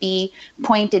like to be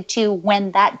pointed to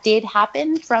when that did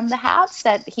happen from the Habs,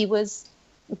 that he was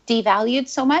devalued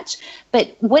so much.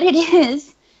 But what it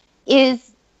is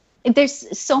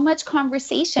there's so much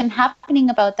conversation happening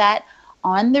about that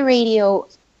on the radio,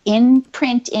 in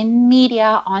print, in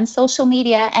media, on social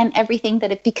media, and everything,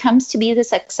 that it becomes to be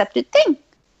this accepted thing.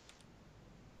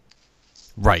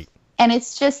 Right. And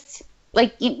it's just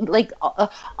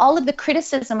all of the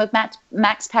criticism of Max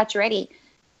Pacioretty,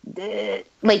 it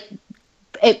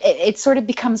sort of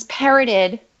becomes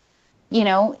parroted,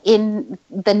 in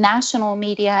the national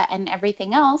media and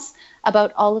everything else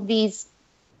about all of these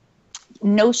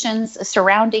notions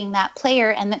surrounding that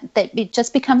player, and that it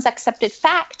just becomes accepted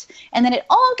fact, and then it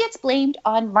all gets blamed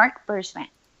on Marc Bergevin.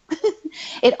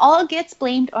 It all gets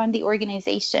blamed on the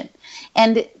organization.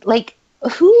 And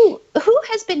who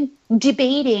has been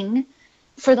debating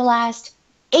for the last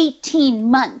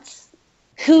 18 months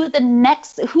who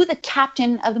the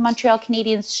captain of the Montreal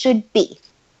Canadiens should be?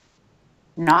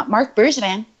 Not Marc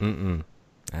Bergevin.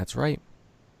 That's right.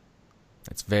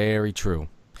 That's very true.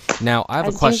 Now, I have a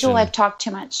As question. usual, I've talked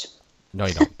too much. No,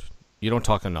 you don't. You don't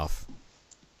talk enough.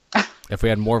 If we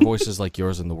had more voices like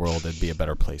yours in the world, it'd be a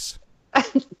better place.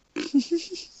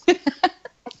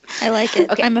 I like it.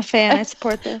 Okay. I'm a fan. I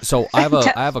support this. So I have a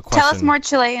question. Tell us more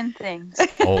Chilean things.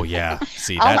 Oh yeah.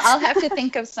 See, I'll that's have to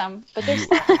think of some, but there's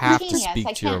you have to spontaneous. speak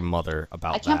I to your can't- mother I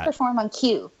about can't that. perform on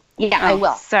cue. Yeah, I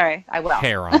will. Sorry. I will.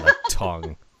 Hair on the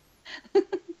tongue.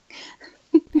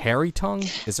 Hairy tongue?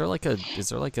 Is there like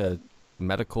a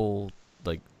medical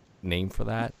like name for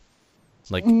that?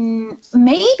 Like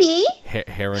Maybe.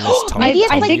 hair in his tongue? Maybe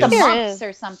it's I like think the there mumps is.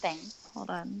 or something, Hold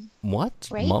on. What?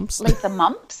 right? Mumps? Like the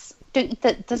mumps.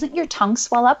 Doesn't your tongue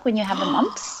swell up when you have the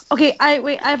mumps? Okay, I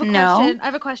have a No. question. I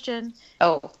have a question.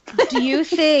 Oh, Do you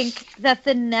think that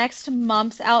the next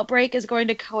mumps outbreak is going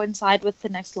to coincide with the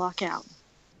next lockout?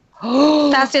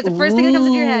 That's it. The first thing that comes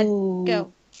into your head.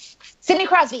 Go. Sidney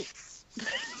Crosby.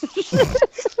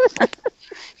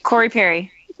 Corey Perry.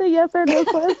 It's a yes or no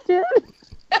question.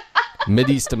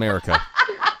 Mideast America.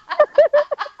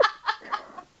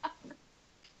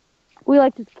 We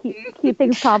like to keep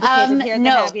things complicated here at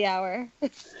no. the happy hour.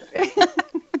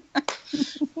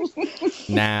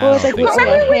 Nah, Well, I it's don't like, think so.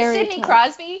 Remember with Harry Sidney tongue.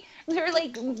 Crosby? We were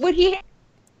like, would he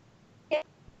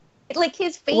like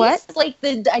his face What? like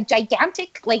the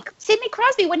gigantic like Sidney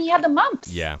Crosby when he had the mumps?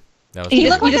 Yeah. That was He pretty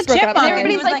looked good. like a chipmunk. And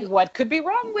everybody's He was like, what could be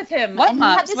wrong with him? What And he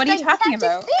had mumps? this What are you talking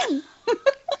gigantic about? thing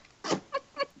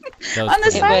That was on the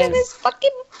pretty side good. of his fucking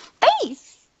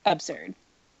face. Absurd.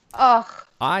 Ugh.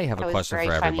 I have That a was question very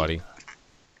for funny. everybody.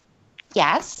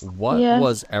 Yes. What Yeah.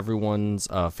 was everyone's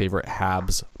favorite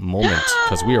Habs moment?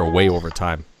 Because we are way over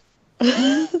time.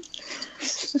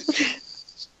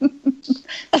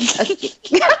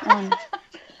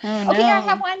 Okay, I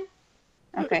have one.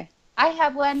 Okay. I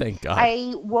have one. Thank God.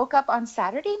 I woke up on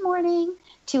Saturday morning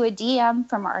to a DM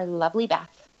from our lovely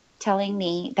Beth telling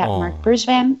me that Oh. Mark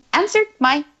Bergevin answered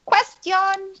my question.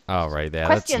 All right, yeah,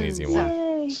 that's an easy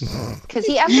Questions. one. Because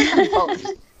he answered them both.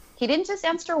 He didn't just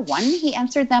answer one, he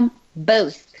answered them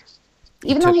both.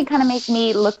 Even though he kind of made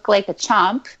me look like a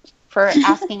chump for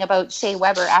asking about Shea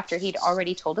Weber after he'd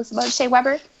already told us about Shea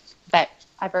Weber. But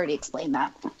I've already explained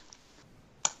that.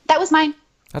 That was mine.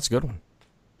 That's a good one.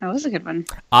 That was a good one.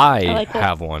 I like that.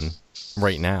 have one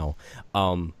right now.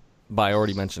 But I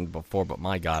already mentioned before, but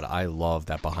my God, I love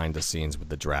that behind the scenes with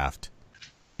the draft.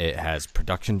 It has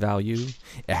production value.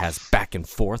 It has back and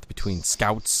forth between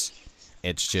scouts.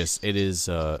 It is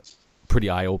pretty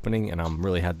eye-opening, and I'm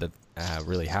really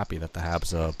really happy that the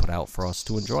Habs put out for us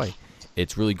to enjoy.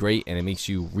 It's really great, and it makes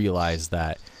you realize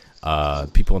that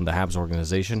people in the Habs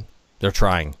organization, they're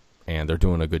trying, and they're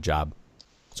doing a good job.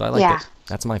 So I like Yeah. it.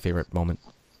 That's my favorite moment.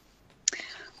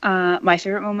 My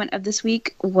favorite moment of this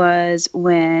week was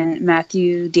when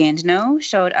Matthew Dandino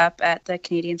showed up at the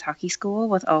Canadians hockey school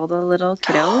with all the little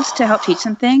kiddos to help teach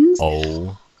them things.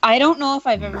 Oh, I don't know if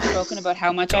I've ever spoken about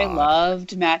how much I God.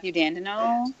 loved Matthew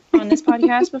Dandino on this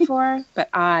podcast before, but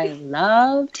I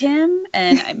loved him,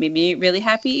 and it made me really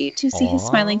happy to see his Aw.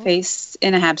 smiling face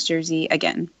in a Habs jersey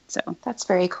again. So That's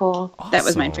very cool. that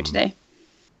was mine for awesome. today.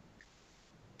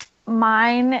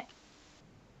 Mine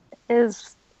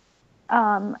is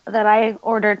that I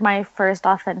ordered my first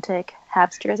authentic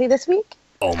Habs jersey this week.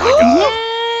 Oh my God.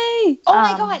 Yay! Oh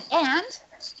my Um, God.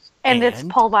 And it's And?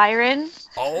 Paul Byron.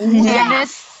 Oh And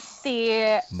it's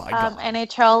the my God.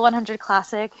 NHL 100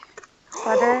 Classic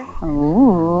sweater.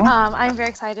 Oh. I'm very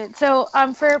excited. So,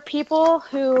 for people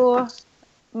who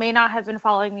may not have been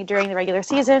following me during the regular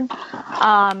season,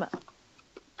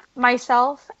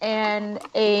 myself and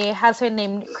a Habs fan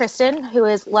named Kristen, who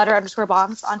is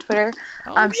letter_bombs on Twitter.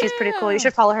 She's pretty cool. You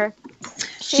should follow her.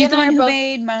 She She's and the I one are who both-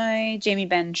 made my Jamie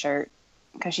Benn shirt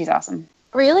because she's awesome.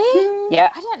 Really? Yeah.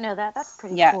 I didn't know that. That's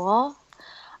pretty Yeah. cool.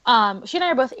 She and I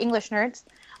are both English nerds.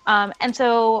 And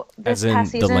so this As in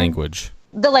past season, the language.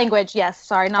 The language, yes.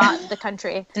 Sorry, not the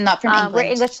country. Not from We're England.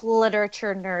 English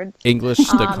literature nerds. English,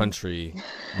 the country,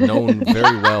 known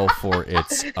very well for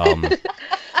its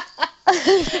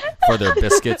for their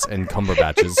biscuits and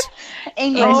Cumberbatches.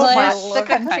 English, Oh, my the Lord.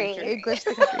 country. English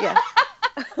the country, yes.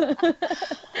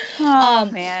 Oh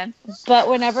man. But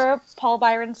whenever Paul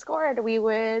Byron scored, we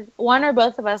would, one or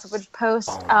both of us would post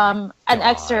an God.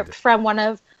 excerpt from one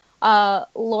of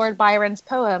Lord Byron's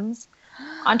poems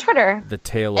on Twitter. The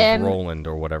Tale of And- Roland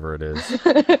or whatever it is.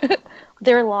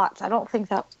 There are lots. I don't think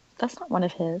that's not one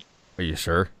of his. Are you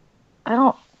sure? I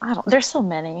don't, there's so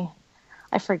many.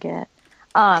 I forget.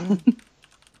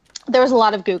 There was a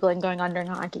lot of Googling going on during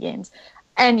hockey games.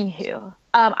 Anywho,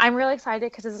 I'm really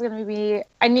excited because this is going to be,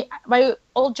 my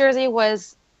old jersey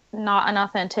was not an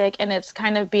authentic and it's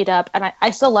kind of beat up and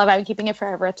I still love it. I'm keeping it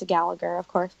forever. It's a Gallagher, of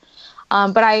course.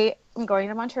 But I am going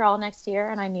to Montreal next year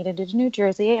and I needed a new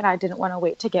jersey and I didn't want to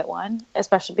wait to get one,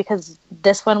 especially because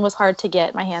this one was hard to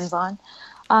get my hands on.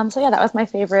 So yeah, that was my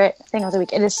favorite thing of the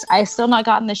week. It is. I still not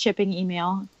gotten the shipping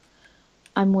email.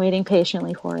 I'm waiting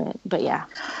patiently for it. But yeah.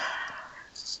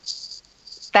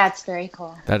 That's very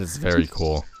cool. That is very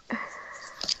cool.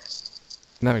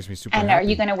 That makes me super And happy. are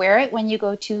you going to wear it when you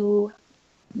go to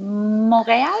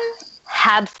Montreal?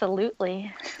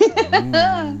 Absolutely.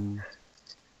 Ooh.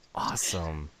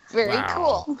 Awesome. Very Wow.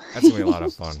 cool. That's going to be a lot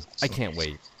of fun. I can't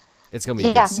wait. It's going to be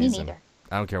a Yeah, good me season. neither.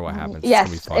 I don't care what happens.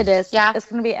 Yes, it's going to be it fun. is. Yeah. It's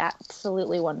going to be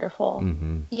absolutely wonderful.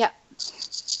 Mm-hmm. Yeah.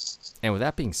 And with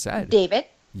that being said, David,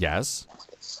 yes.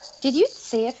 did you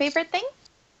say a favorite thing?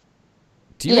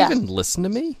 Do you Yeah. even listen to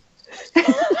me?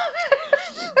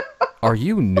 Are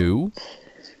you new?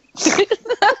 Do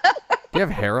you have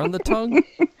hair on the tongue?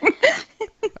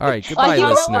 All right, goodbye, you know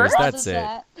listeners. what That's is it.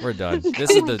 that? We're done.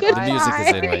 This is the music is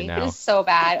in right now. This is so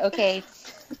bad. Okay.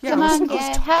 Yeah, Come I was- on, I was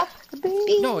get ta-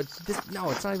 happy. no,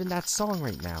 it's not even that song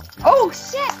right now. Oh,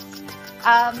 shit.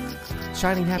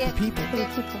 Shining Happy Dip, People.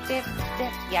 dip, dip, dip.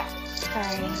 Yeah.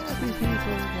 Sorry.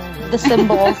 The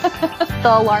cymbals,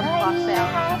 the alarm clock sound.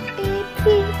 Happy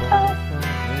people.